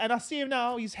 So and I see him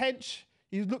now. He's hench.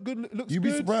 He looks good. You'd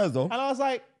be surprised though. And I was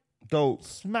like, dope.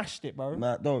 Smashed it, bro.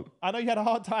 Nah, dope. I know you had a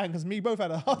hard time because me both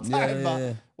had a hard time,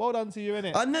 but well done to you,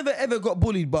 innit? I never ever got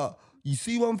bullied, but you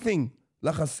see one thing,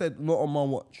 like I said, not on my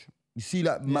watch. You see,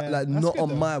 like not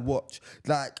on my watch.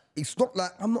 Like, it's not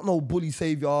like, I'm not no bully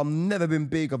savior. I've never been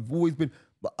big. I've always been,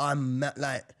 but I'm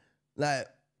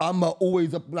I'm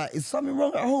always like, is something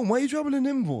wrong at home? Why are you troubling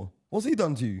him for? What's he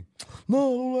done to you? No, I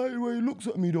don't like the way he looks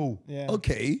at me though. Yeah.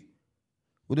 Okay.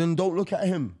 Well then don't look at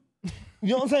him. You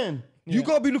know what I'm saying? Yeah. You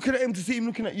gotta be looking at him to see him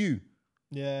looking at you.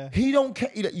 Yeah. He don't care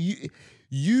that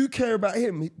you care about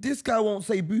him. This guy won't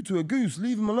say boo to a goose.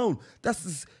 Leave him alone.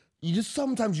 That's just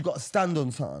sometimes you gotta stand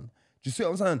on something. Do you see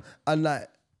what I'm saying? And like,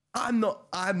 I'm not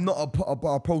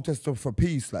a protester for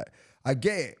peace. Like, I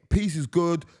get it. Peace is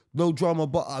good, no drama,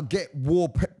 but I get war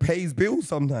pays bills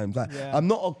sometimes. Like, I'm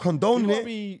not a condoning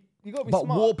it. You gotta be but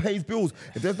smart. war pays bills.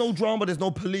 If there's no drama, there's no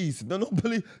police. If there's no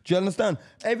police, do you understand?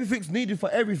 Everything's needed for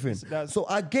everything. So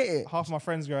I get it. Half my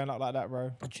friends growing up like that, bro.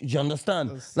 Do you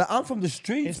understand? Like, I'm from the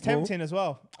streets, It's tempting as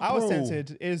well. I was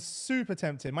tempted. It's super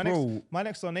tempting. My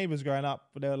next door neighbours growing up,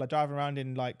 they were like driving around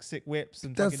in like sick whips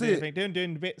and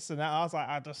doing bits and that. I was like,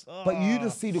 But you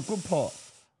just see the good part.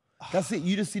 That's it.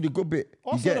 You just see the good bit.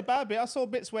 I saw the bad bit. I saw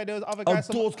bits where there was other guys.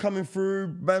 Doors coming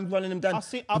through, man's running them down. I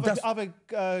see other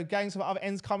gangs of other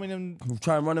ends coming and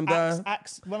try and run them down.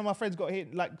 Axe. One of my friends got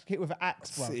hit with an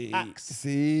axe, bro. Axe.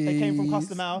 See. They came from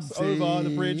Custom House over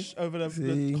the bridge, over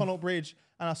the Connaught Bridge,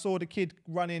 and I saw the kid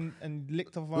running and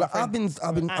licked off my friend.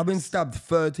 I've been stabbed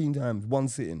 13 times, one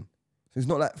sitting. So it's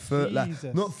not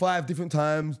like not 5 different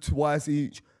times, twice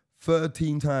each.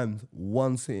 13 times,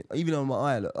 one sitting. Even on my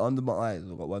eye, look, under my eyes,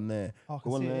 I've got one there. I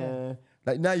can see it, yeah.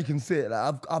 Like, now you can see it.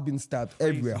 Like, I've been stabbed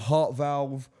everywhere. Heart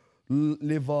valve,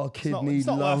 liver, kidney, it's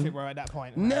not lung. worth it, bro, at that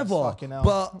point. Never.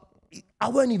 But I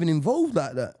weren't even involved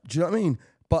like that. Do you know what I mean?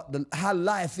 But how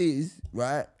life is,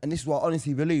 right? And this is what I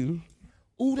honestly believe.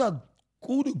 All the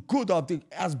good I did,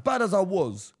 as bad as I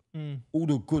was, all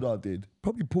the good I did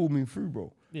probably pulled me through,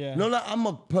 bro. Yeah. You know, like, I'm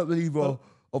a believer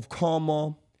of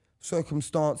karma,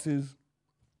 circumstances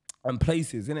and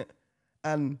places, innit?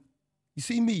 And you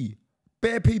see me,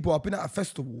 bare people, I've been at a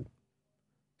festival,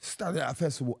 standing at a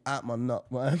festival at my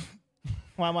nut, man.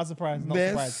 Why am I surprised? Not They're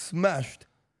surprised. smashed.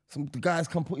 The guys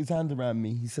come put his hand around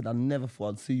me. He said, I never thought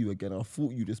I'd see you again. I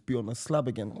thought you'd just be on a slab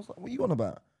again. I was like, what are you on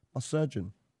about? My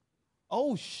surgeon.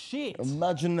 Oh, shit.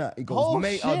 Imagine that. He goes,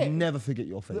 mate, I'll never forget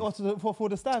your face. For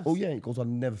the stabs? Oh, yeah. He goes, I'll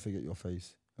never forget your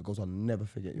face. He goes, I'll never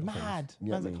forget your face. Mad. You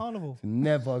know Man's at carnival.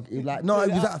 Never. Like, no,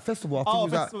 it was at a festival. I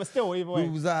think it was still, either way.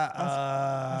 It was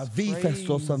at V-Fest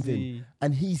or something.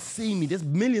 And he's seen me. There's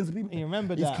millions of people. You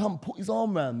remember He's that? come put his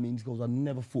arm around me and he goes, I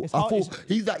never thought.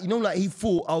 He's like, he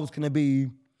thought I was going to be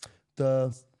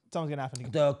something's going to happen.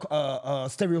 The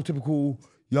stereotypical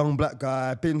young black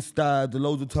guy, been stabbed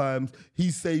loads of times.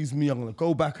 He saves me. I'm going to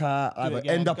go back out. I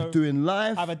end up doing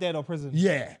life. Either dead or prison.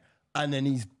 Yeah. And then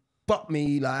he's bucked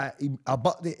me, like, I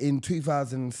bucked it in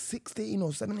 2016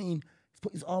 or 17. He's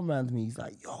put his arm around me. He's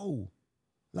like, yo,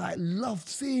 like, loved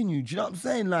seeing you. Do you know what I'm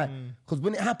saying? Like, because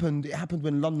when it happened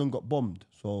when London got bombed.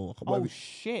 So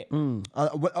shit. I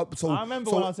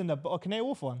remember when I was in the Canary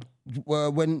Wharf one.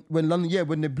 When London,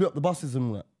 when they blew up the buses and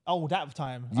all that. Oh, that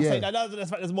time. I say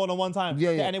there's more than one time.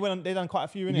 Yeah. And they done quite a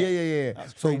few, innit? Yeah.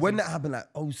 So when that happened,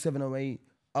 like 07, 08,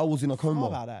 I was in a coma.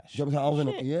 About that shit. You know what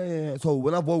I'm saying? I was in So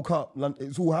when I woke up,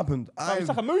 it's all happened. It's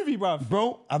like a movie, bruv.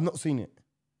 Bro, I've not seen it.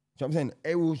 You know what I'm saying?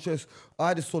 It was just,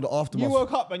 I just saw the aftermath. You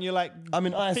woke up and you're like... I'm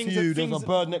in ICU, there's a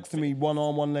bird next to me, one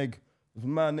arm, one leg. There's a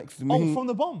man next to me. Oh, from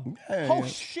the bomb? Yeah.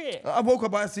 Shit. I woke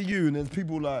up ICU and there's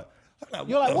people like...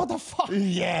 You're like, what the fuck?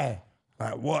 Yeah.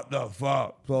 Like, what the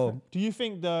fuck? So, do you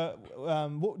think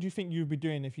what do you think you'd be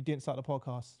doing if you didn't start the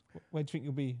podcast? Where do you think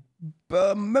you'll be?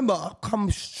 Remember, I come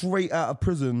straight out of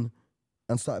prison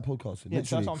and started podcasting. Yeah,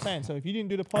 so that's what I'm saying. So if you didn't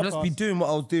do the podcast, I'd just be doing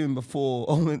what I was doing before.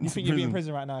 You think you'd be in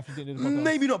prison right now if you didn't do the podcast?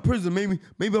 Maybe not prison. Maybe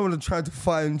I want to try to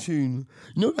fine tune.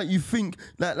 You know, like you think,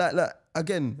 like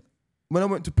again, when I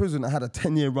went to prison, I had a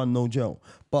 10-year run, no jail,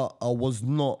 but I was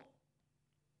not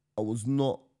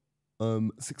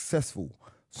successful.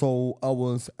 So I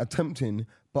was attempting,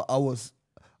 but I was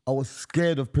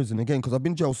scared of prison again because I've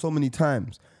been jailed so many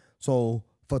times. So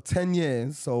for 10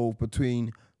 years, so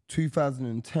between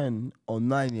 2010 or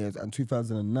 9 years and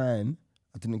 2009,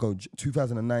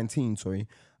 2019, sorry,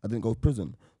 I didn't go to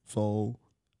prison. So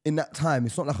in that time,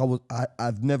 it's not like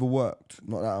I've never worked.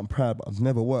 Not that I'm proud, but I've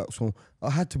never worked. So I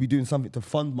had to be doing something to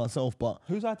fund myself. But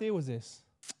whose idea was this?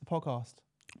 The podcast?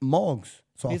 Margs.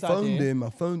 So His I phoned idea? him.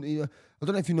 I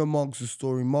don't know if you know Margs'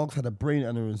 story. Margs had a brain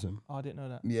aneurysm. Oh, I didn't know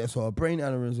that. Yeah, so a brain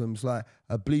aneurysm is like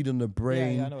a bleed on the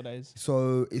brain. Yeah, I know what that is.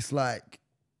 So it's like,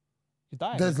 you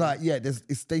die. They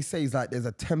say it's like there's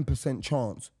a 10%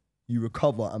 chance you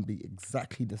recover and be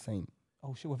exactly the same.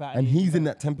 Oh shit, without and he's in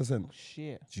that 10%. Oh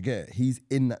shit. Do you get it? He's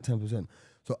in that 10%.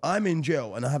 So I'm in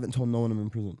jail and I haven't told no one I'm in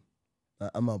prison.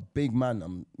 I'm a big man.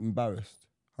 I'm embarrassed.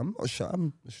 I'm not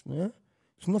sure.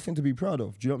 It's nothing to be proud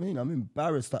of. Do you know what I mean? I'm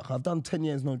embarrassed that I've done 10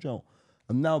 years no jail.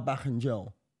 I'm now back in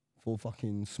jail for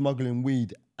fucking smuggling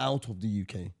weed out of the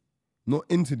UK. not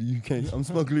into the UK. I'm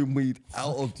smuggling weed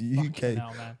out of the UK.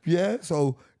 Hell, man. Yeah,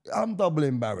 so I'm double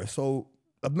embarrassed. So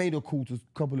I've made a call to a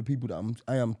couple of people that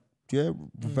I am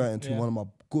reverting to. One of my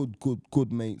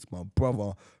good mates, my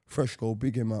brother, Freshco,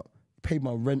 big him up. Paid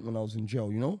my rent when I was in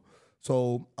jail, you know?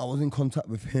 So I was in contact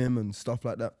with him and stuff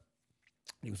like that.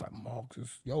 He was like, margs,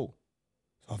 yo.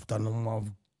 So I've done all my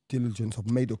diligence. I've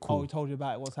made a call. Oh, he told you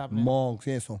about it, what's happening? Margs,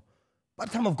 yeah. So by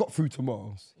the time I've got through to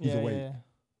Margs, he's awake. Yeah.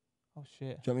 Oh, shit. Do you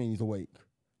know what I mean? He's awake.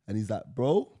 And he's like,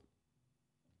 bro,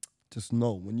 just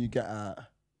know when you get out,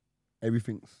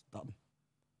 everything's done.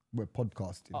 We're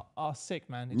podcasting. Oh, sick,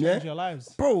 man. It changed your lives.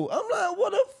 Bro, I'm like,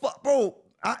 what the fuck, bro?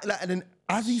 And then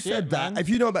as he said that, if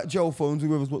you know about jail phones,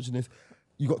 whoever's watching this,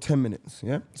 you got 10 minutes,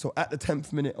 yeah? So at the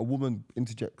 10th minute, a woman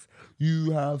interjects.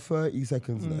 You have 30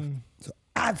 seconds left. So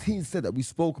as he said that, we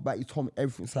spoke about, he told me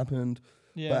everything's happened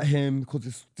about him,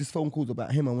 because this phone call's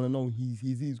about him. I want to know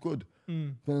he's good.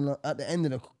 But then, at the end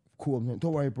of the call, I'm like,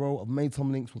 don't worry, bro. I've made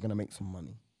some links. We're going to make some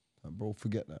money. Like, bro,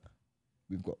 forget that.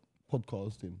 We've got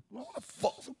podcasting. What the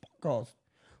fuck's a podcast?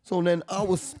 So then I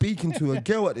was speaking to a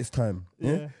girl at this time.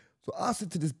 Yeah. So I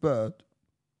said to this bird,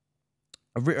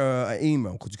 I've written an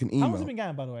email, because you can email. How has it been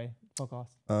going, by the way, podcast?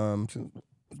 Since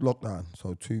lockdown.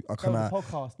 So I came out. The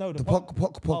podcast. No, the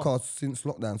podcast since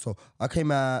lockdown. So I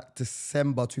came out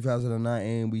December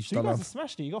 2019. We so you guys have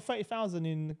smashed it. You got 30,000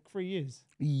 in 3 years.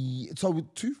 Yeah, so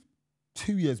with two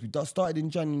years. We started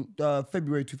in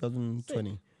February 2020.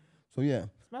 Sick. So yeah.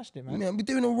 Smashed it, man. Yeah, we're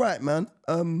doing all right, man.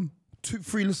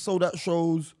 3 sold out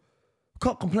shows.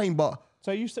 Can't complain, but.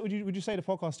 So would you say the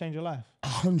podcast changed your life?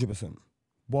 100%.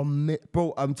 1 minute,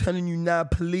 bro. I'm telling you now.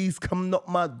 Police come knock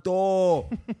my door.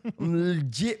 I'm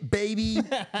legit, baby. You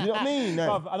know what I mean? Like,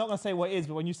 bro, I'm not gonna say what it is,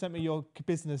 but when you sent me your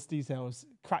business details,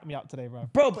 cracked me up today, bro.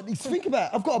 Bro, but think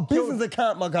about it. I've got a business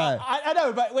account, my guy. I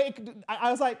know, but wait,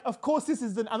 I was like, of course this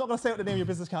is. I'm not gonna say what the name of your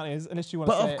business account is unless you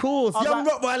want to say it. But of course, Young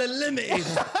Rottweiler Limited.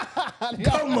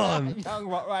 Come on. Young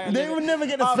Rottweiler. They will never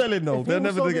get the spelling though. They'll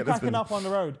never get the spelling. Cracking up on the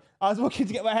road. I was walking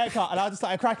to get my haircut and I just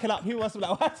started cracking up. He must be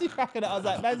like, why is he cracking up? I was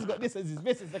like, man's got this as his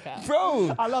business account.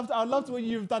 Bro. I loved when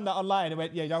you've done that online and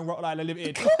went, yeah, Young Rottweiler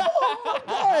Limited.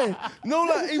 No,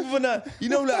 like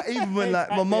even when like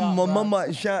my mum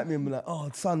might shout at me and be like, oh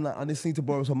son, like I just need to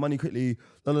borrow some money quickly,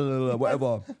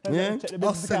 whatever. Yeah,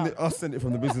 I'll send it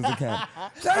from the business account.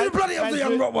 Tell you bloody up the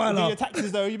Young Rottweiler. Do your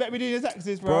taxes though. You better be doing your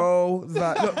taxes, bro. Bro, it's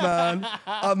like, look, man,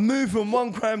 I've moved from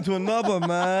one crime to another,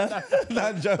 man.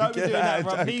 I'm joking. Don't be doing that,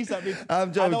 bro. Please, I'm joking. I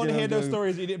don't want to hear those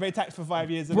stories. You didn't pay tax for 5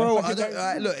 years. Bro,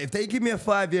 look, if they give me a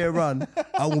 5-year run,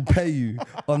 I will pay you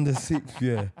on the 6th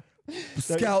year.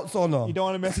 Scouts honour. You don't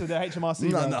want to mess with the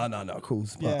HMRC. No, of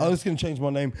course. Yeah. I'm just going to change my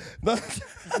name.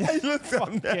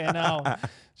 Yeah, now.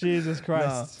 Jesus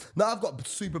Christ. No, I've got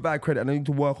super bad credit and I need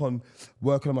to work on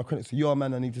my credit. So you're a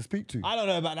man I need to speak to. I don't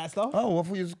know about that stuff. Oh, I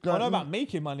thought you was I know about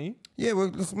making money. Yeah,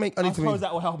 well, let's make. I suppose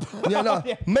that will help.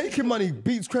 Yeah, making money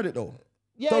beats credit though.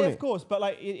 Yeah, of course. But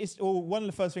like, one of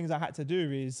the first things I had to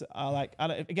do is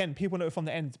again, people know it from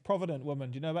the end. Provident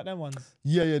woman. Do you know about them ones?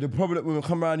 Yeah. The Provident woman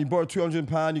come around. You borrow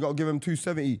 £200. You got to give them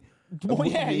 $270. Well,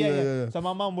 yeah. So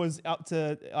my mum was up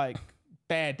to like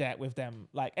bare debt with them.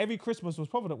 Like every Christmas was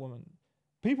Provident woman.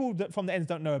 People from the ends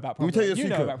don't know about Provident. Let me tell you a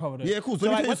secret. Know about Provident. Yeah, of course. Let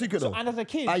me tell you a secret though. And as a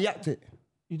kid, I yacked it.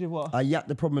 You did what? I yacked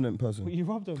the Prominent person. You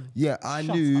robbed them? Yeah, I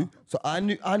knew. So I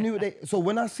knew they. So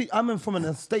when I see, I'm from an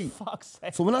estate. Fuck's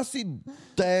sake. So when I see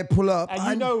they pull up,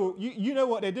 and you know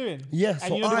what they're doing. Yeah,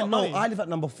 so I know. I live at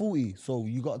number 40, so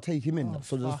you got to take him in.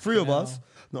 So there's 3 of us.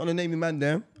 Not on the naming man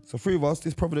there. So 3 of us.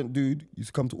 This Provident dude used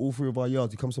to come to all 3 of our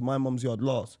yards. He comes to my mum's yard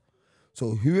last.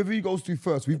 So whoever he goes to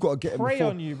first, we've got to get him. Prey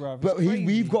before. On you, bro. But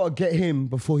we've got to get him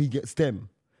before he gets them.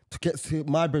 To get to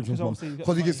my bedroom's mum.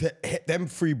 Because he gets hit them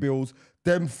 3 bills,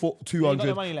 them 200. You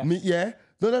got money left. Yeah.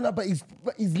 No, but he's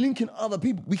linking other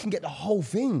people. We can get the whole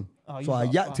thing. So I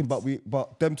yacked him,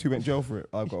 but them 2 went jail for it.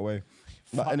 I got away.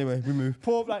 But anyway, we move.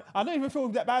 Poor, I don't even feel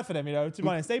that bad for them, you know, to be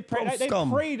honest. They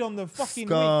preyed on the fucking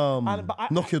scum.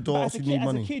 Knock your door if you need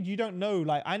money. As a kid, you don't know,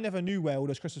 like, I never knew where all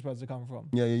those Christmas presents come from.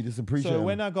 Yeah, you just appreciate So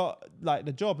when I got, like,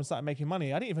 the job and started making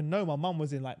money, I didn't even know my mum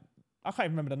was in, like, I can't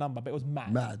even remember the number, but it was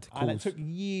mad. And it took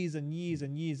years and years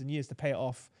and years and years to pay it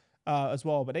off as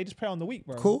well. But they just prey on the weak,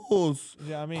 bro. Course. You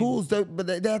know what I mean? Course. But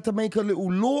they had to make a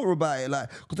little law about it. Like,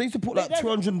 because they used to put like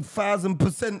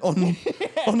 200,000%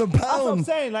 on a pound. That's what I'm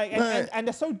saying. Like, and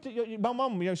they're so, my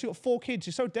mum, you know, she got 4 kids.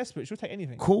 She's so desperate. She'll take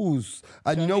anything. Course.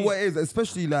 And you know what it is?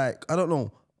 Especially like, I don't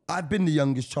know. I've been the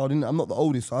youngest child, innit? I'm not the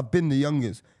oldest, so I've been the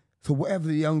youngest. So whatever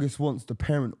the youngest wants, the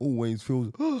parent always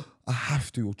feels, I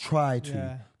have to or try to.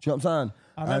 Yeah. Do you know what I'm saying?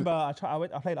 I remember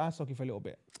I played ice hockey for a little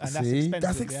bit. And that's expensive.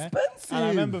 That's expensive. And I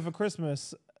remember for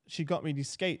Christmas, she got me these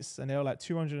skates, and they were like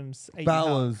 280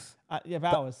 Bowers. Bowers.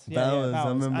 Bowers. I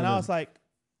remember and them. I was like,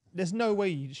 there's no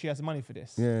way she has the money for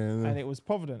this. Yeah. And it was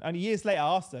Provident. And years later,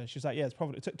 I asked her. She was like, yeah, it's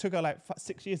Provident. It took her like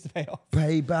 6 years to pay off.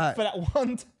 Pay back. For that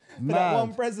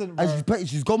one present, bro. And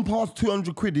she's gone past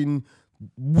 200 quid in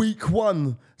week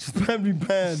 1. She's probably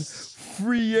paying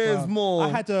 3 years more. I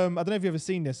had, I don't know if you've ever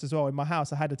seen this as well. In my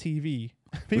house, I had a TV.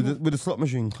 With a slot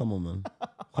machine. Come on, man.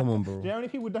 Come on, bro. Do you know how many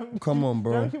people don't? Come on,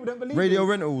 bro. Do you know how many people don't believe Radio me?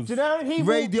 rentals. Do you know how many people?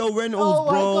 Radio rentals, Oh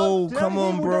my bro. God. Do you know Come how many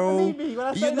on, people bro. don't believe me when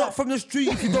I say You're not that? from the street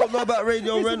if you don't know about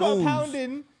radio It's about rentals.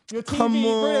 pounding your TV. Come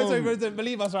on. Bruno don't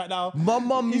believe us right now. My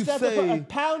mum used to to put say, a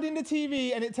pound in the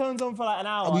TV and it turns on for like an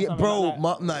hour. Or something bro,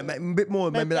 like that. a bit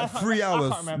more, maybe like 3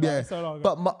 hours. I can't remember. Yeah, It's so long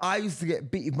ago. but I used to get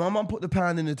beat. If my mum put the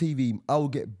pound in the TV, I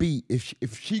would get beat if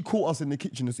she caught us in the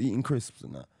kitchen just eating crisps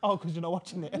and that. Oh, because you're not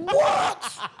watching it.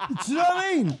 What? Do you know what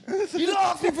I mean? You don't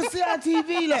ask me for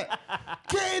CITV, like,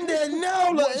 get in there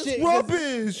now, like, it's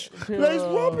rubbish. Like, it's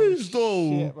rubbish, though.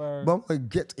 Shit, bro. But I'm like,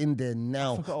 get in there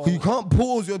now. 'Cause you all can't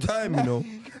pause your time, you know.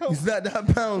 It's like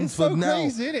that pounds It's for so now.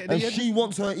 crazy, innit? And That she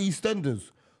wants her EastEnders.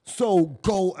 So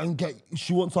go and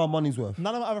she wants our money's worth.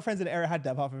 None of my other friends in the area had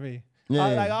that apart from me. Yeah,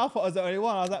 I yeah. thought I was the only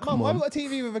one. I was like, Mum, why have we got a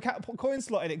TV with a coin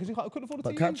slot in it? Because you couldn't afford a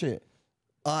But TV. catch it.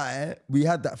 We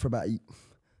had that for about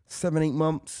 7-8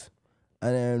 months.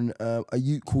 And then a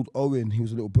youth called Owen, he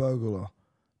was a little burglar.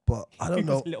 But I don't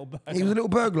know. He was a little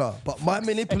burglar. But my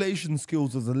manipulation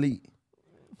skills was elite.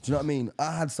 Do you know what I mean?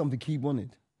 I had something he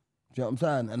wanted. Do you know what I'm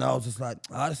saying? And I was just like,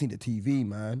 I just need a TV,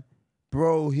 man.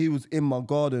 Bro, he was in my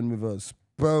garden with a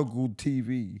burgled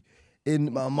TV.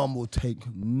 My mum would take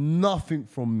nothing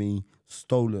from me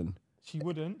stolen. She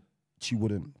wouldn't. She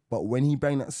wouldn't. But when he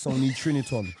banged that Sony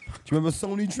Trinitron, do you remember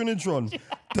Sony Trinitron?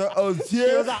 That was, She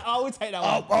was like, I would take that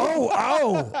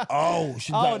one.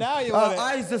 She's Oh, like, now you want it.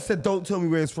 I just said, don't tell me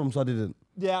where it's from, so I didn't.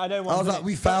 Yeah, I don't want. I was like,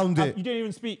 we found it. You didn't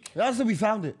even speak. I said we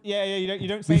found it. Yeah, you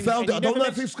don't say. We found it. I don't know if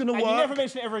mention- it's gonna and work. You never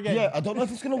mention it ever again. Yeah, I don't know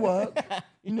if it's gonna work.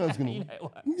 You know it's gonna work. it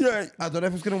works. Yeah, I don't know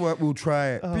if it's gonna work. We'll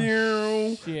try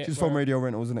it. Shit, She's bro. from Radio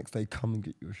Rentals the next day. Come and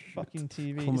get your shit. Fucking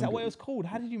TV. Come Is that and what get it was called?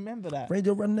 How did you remember that?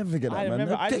 Radio Run never get that, I man.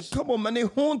 remember- Come on, man. They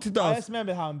haunted I us. just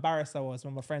remember how embarrassed I was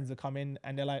when my friends would come in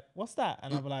and they're like, "What's that?"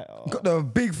 And I'd be like, "Oh." Got the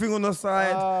big thing on the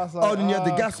side. it's like, Then you had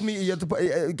the oh, gas meter. You had to put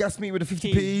a gas meter with the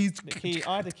 50p's. The key.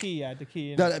 I had the key. Yeah, the key.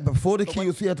 No, before the key,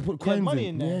 when- you had to put You had coins money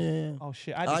in there. Yeah. Oh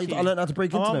shit! I had the key. I learned how to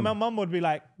break into them. My mum would be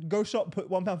like, "Go shop, put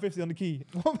 £1.50 on the key."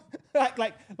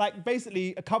 like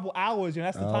basically a couple hours. You know,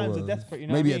 that's the times are desperate. You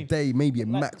know, maybe what I mean? a day, maybe a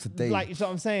Like- max a day. Like you know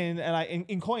what I'm saying? And like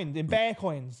in coins, in bare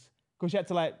coins, because you had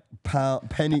to like Pound,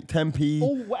 penny, 10p.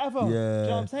 oh whatever. Yeah. Do you know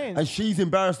what I'm saying? And she's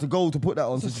embarrassed to go to put that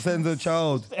on, so she sends her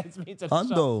child. Sends me to the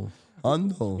shop.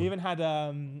 Undo. We even had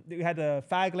we had a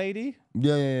fag lady.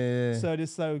 Yeah. So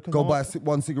this cause Go my buy mum-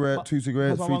 1 cigarette, 2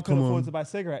 cigarettes, my 3. mum couldn't Come afford on. to buy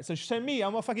cigarettes. So she sent me,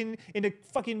 I'm fucking in the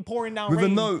fucking pouring down With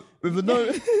rain. a note.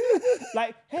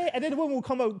 Like, hey, and then the woman will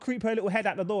come out, creep her little head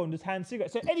out the door and just hand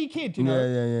cigarettes. So any kid, you know,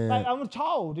 Yeah. like I'm a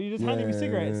child, you just handing me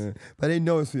cigarettes. Yeah. But they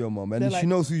know it's for your mum, and They're she like-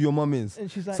 knows who your mum is.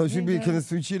 And she's like, so she'd be, yeah.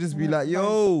 she'd just be like,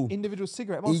 yo, individual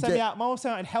cigarette. Mom sent me out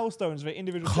in Hellstones for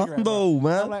individual cigarette. Condo,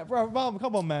 man. I'm like, bro, mom,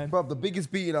 come on, man. Bro, the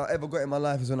biggest beating I ever got in my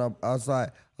life is when I was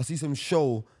like, I see some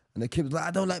show, and the kid was like,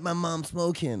 I don't like my mum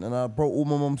smoking. And I brought all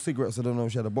my mum's cigarettes. I don't know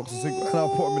if she had a box of cigarettes. And I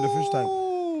put them in the fish tank.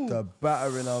 The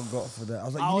battering I got for that. I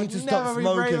was like, you need to stop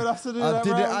smoking.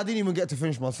 I didn't even get to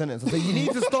finish my sentence. I said, you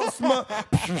need to stop smoking.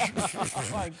 Oh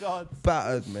my God.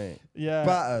 Battered, mate. Yeah.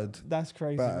 Battered. That's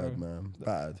crazy, Battered, bro. man.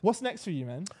 Battered. What's next for you,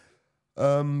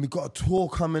 man? We got a tour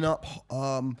coming up.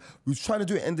 We was trying to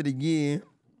do it end of the year,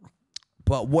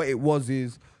 but what it was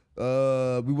is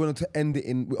we wanted to end it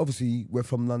in. Obviously, we're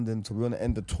from London, so we want to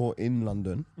end the tour in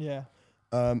London. Yeah.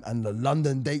 And the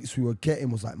London dates we were getting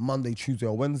was like Monday, Tuesday,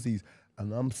 or Wednesdays,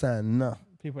 and I'm saying nah.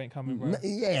 People ain't coming, bro.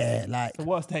 Yeah, like The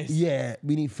worst days. yeah,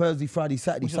 we need Thursday, Friday,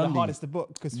 Saturday, Which are Sunday. the hardest to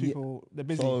book because people, they're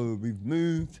busy. So we've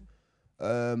moved.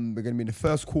 We're gonna be in the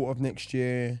first quarter of next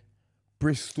year.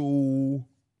 Bristol,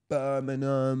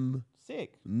 Birmingham,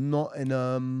 Sick.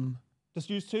 Nottingham. Just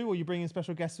use two, or you bring in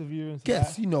special guests with you and stuff?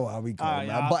 Guess you know how we go, man.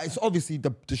 yeah. But it's obviously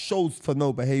the show's for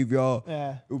no behaviour.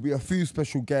 Yeah. It'll be a few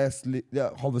special guests,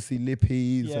 obviously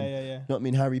Lippies. Yeah, and, yeah. You know what I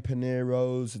mean? Harry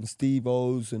Paneros and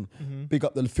Steve-O's and big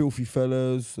up the Filthy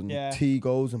Fellas and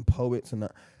Tigos and Poets and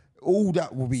that. All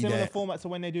that will be Similar there. format to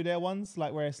when they do their ones,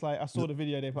 like where it's like, I saw the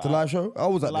video they put The out. live show? I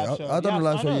was at live there. show. I done a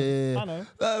live I show, know, yeah.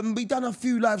 I know. We done a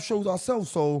few live shows ourselves,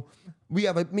 so me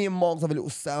and Margs have a little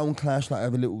sound clash, like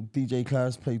have a little DJ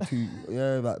clash, play two,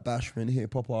 like Bashman,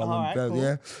 hip hop, Alright, cool.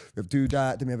 yeah. We do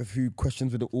that, then we have a few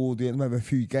questions with the audience, we have a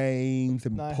few games,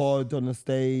 and Nice. pod on the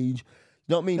stage. You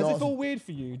know what I mean? Does it feel weird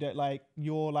for you that like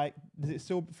you're like? Does it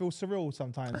still feel surreal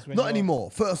sometimes? When Not anymore.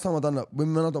 First time I done that.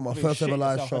 When I done my first ever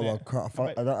live show,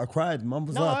 I cried. Mum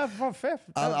was like,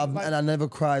 and I never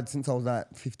cried since I was like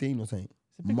 15 or something.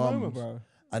 It's a big moment, bro.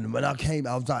 And when I came,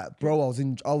 I was like, bro, I was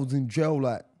in jail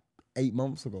like 8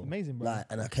 months ago. Amazing, bro. Like,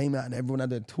 and I came out and everyone had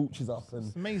their torches up. And,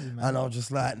 it's amazing, man. And I was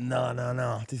just like,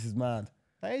 no, this is mad.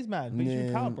 That is mad. But you should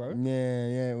be proud, bro.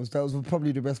 Yeah. That was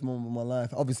probably the best moment of my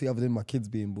life. Obviously, other than my kids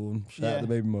being born. Shout out the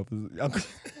baby mothers.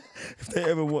 If they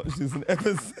ever watch this and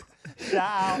ever...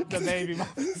 Shout out the baby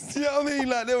mothers. You know what I mean?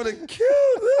 Like, they would have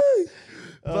killed me.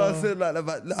 But I said,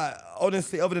 like,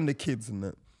 honestly, other than the kids and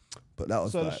that. But that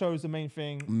was so the show's the main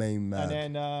thing. Main man.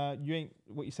 And then you ain't...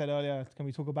 What you said earlier, can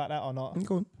we talk about that or not?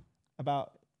 Go on.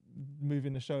 About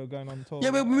moving the show, going on tour.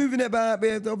 Yeah, we're moving it back.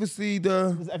 Obviously,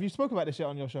 have you spoken about this shit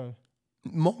on your show?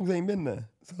 Margs ain't been there,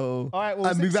 so all right. Well,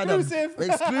 it's exclusive.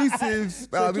 Exclusives.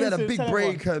 We had a big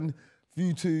break, and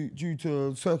due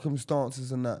to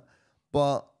circumstances and that.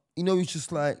 But you know, it's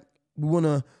just like we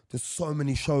wanna. There's so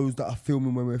many shows that are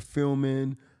filming when we're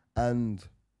filming, and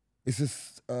it's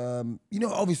just you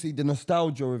know, obviously the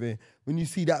nostalgia of it. When you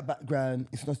see that background,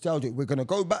 it's nostalgic. We're gonna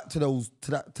go back to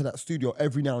that studio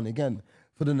every now and again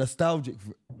for the nostalgic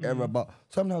era. But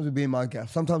sometimes we'll be in my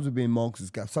gaff, sometimes we'll be in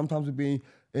Margs' gaff, sometimes we'll be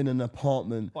in an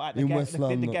apartment in West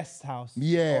London. In the guest house.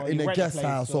 Yeah, in a guest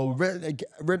house. Or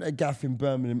rent a gaff in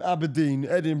Birmingham, Aberdeen,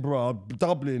 Edinburgh,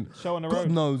 Dublin. Show on the God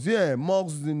road. knows. Yeah,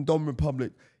 Margs is in Dom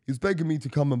Republic. He was begging me to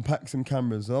come and pack some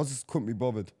cameras. I just couldn't be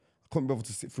bothered. I couldn't be bothered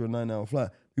to sit through a 9-hour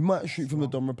flight. We might shoot from the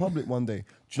Dom Republic one day. Do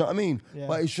you know what I mean? Yeah.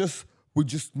 But it's just, we're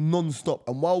just non-stop.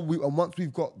 And once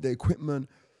we've got the equipment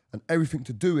and everything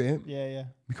to do it,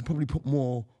 we can probably put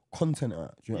more content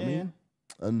out. Do you know what I mean?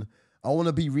 And I want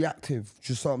to be reactive,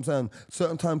 just so I'm saying.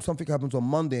 Certain times something happens on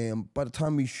Monday, and by the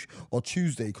time or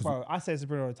Tuesday, bro, I say it's a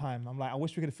bit all the time. I'm like, I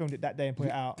wish we could have filmed it that day and put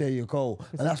it out. There you go,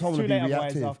 and that's why I want to be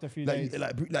reactive. After a few days.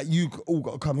 Like you all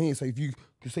got to come here. So if you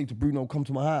could say to Bruno, come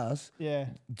to my house, do you know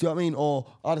what I mean? Or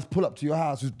I'll just pull up to your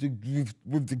house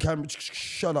with the camera.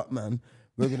 Shut up, man.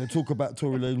 We're gonna talk about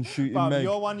Tory Lane shooting. Meg.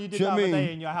 Your one you did the other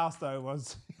day in your house though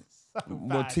was.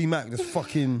 Well, T-Mac just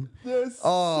fucking...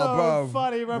 so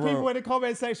funny, bro. People in the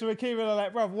comment section were keeping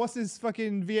like, bro, what's this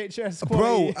fucking VHS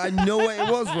quality? Bro, I know what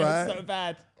it was, right? It's so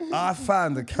bad. I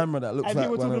found a camera that looks like... And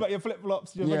people talking about your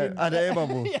flip-flops. And the air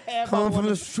bubble. Coming from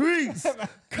the streets.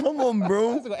 Come on,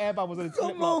 bro. Got air bubbles on the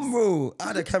Come on, bro. I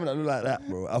had a camera that looked like that,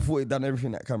 bro. I thought it done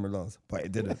everything that camera does, but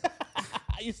it didn't.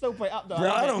 You still put it up though. Bro,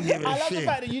 I don't give a shit. I love the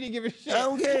fact that you didn't give a shit. I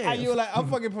don't care. And you were like, I'm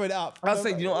fucking putting it up.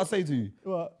 You know what I say to you?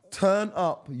 What? Turn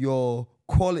up your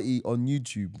quality on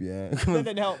YouTube, yeah. That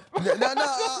didn't help. No,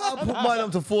 I put mine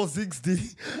up to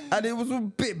 460 and it was a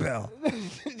bit better.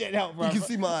 It didn't help, bro. You can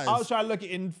see my eyes. I was trying to look it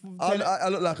in. I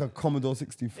look like a Commodore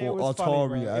 64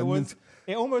 Atari. Funny,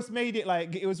 it almost made it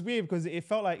like, it was weird because it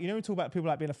felt like, you know, we talk about people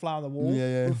like being a fly on the wall.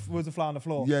 Was a fly on the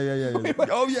floor. Yeah.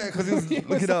 Oh yeah, because it was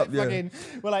looking up.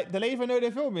 We're like, do they even know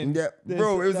they're filming? Yeah,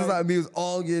 bro, it was just like me, it was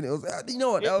arguing. It was, you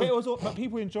know what? But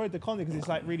people enjoyed the content because it's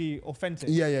like really authentic.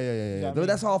 Yeah. But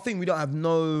that's our thing. We don't have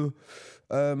no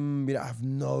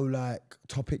like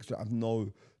topics. We don't have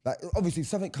no. Like, obviously,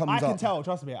 something comes up. I can tell,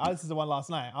 trust me. This is the one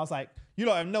last night. I was like, you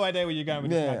don't have no idea where you're going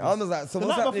with this. Yeah, I was like, so the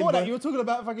what's night happening, before bro? that, you were talking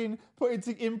about fucking putting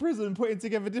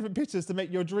together different pictures to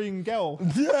make your dream girl.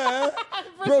 Yeah.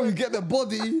 Bro, you get the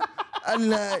body, and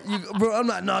like, bro, I'm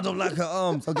like, no, I don't like her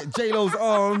arms. I'll get J-Lo's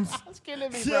arms. That's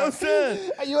killing me, you know what I'm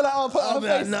saying? And you were like, oh, put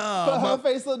her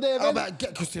face on there, man. I'm like,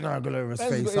 get Christina Aguilera's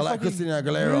face. I like Christina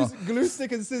Aguilera. Glue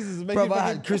stick and scissors. Bro, I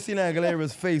had Christina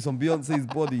Aguilera's face on Beyonce's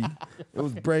body. It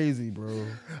was crazy, bro.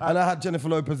 And I had Jennifer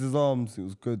Lopez's arms. It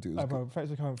was good. It was good. Bro,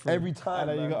 thanks for coming through. Every time,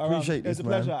 man. You got Appreciate this,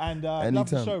 man. It was a pleasure. And love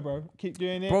the show, bro. Keep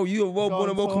doing it. Bro, you're more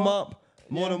than welcome up.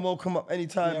 More than welcome up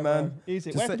anytime, man. Bro.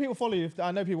 Easy. Where can people follow you?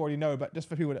 I know people already know, but just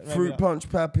for people that Fruit Punch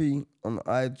Pappy on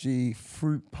IG,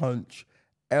 Fruit Punch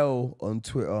L on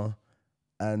Twitter,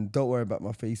 and don't worry about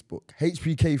my Facebook.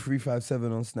 HPK357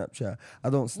 on Snapchat. I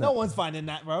don't snap. No one's finding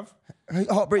that, bruv.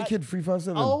 Heartbreak Kid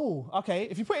 357. Oh, okay.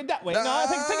 If you put it that way, no, I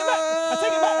take it back.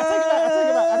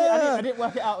 I didn't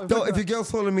work it out. If your girl's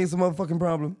following me, it's a motherfucking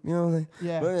problem. You know what I'm saying?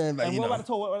 Yeah. But, and what about the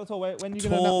tour? What about the tour? When you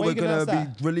we're gonna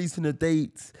be releasing the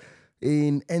dates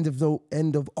in end of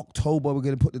October. We're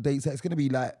gonna put the dates out. It's gonna be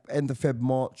like end of Feb,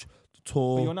 March.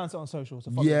 Tour. But you'll announce it on socials.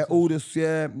 All this.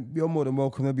 Yeah, you're more than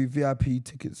welcome. There'll be VIP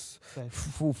tickets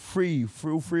for free.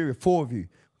 4 of you.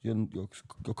 Your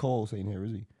co-host ain't here,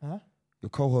 is he? Huh? Your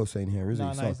co-host ain't here, is he? No,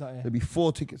 he's not here. There'll be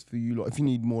 4 tickets for you. Like, if you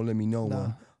need more, let me know,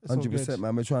 man. 100%,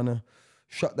 man. We're trying to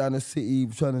shut down the city.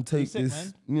 We're trying to take this,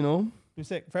 man. You know. Be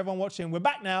sick. For everyone watching, we're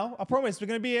back now. I promise we're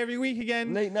going to be here every week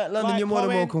again. Late Night London, you're more than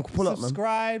welcome. Pull up, man.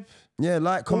 Subscribe. Yeah,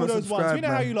 like, comment, all those subscribe, ones. We know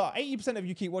man. how you lot. 80% of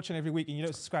you keep watching every week and you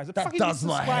don't subscribe. So That does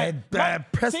my head, man.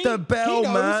 Press See, the bell,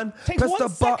 man. Takes Press 1 the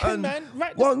second, button. man.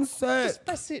 Right, One sec. Just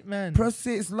press it, man. Press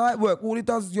it. It's light work. All it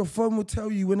does is your phone will tell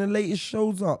you when the latest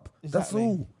show's up. Exactly. That's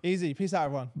all. Easy. Peace out,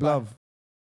 everyone. Love.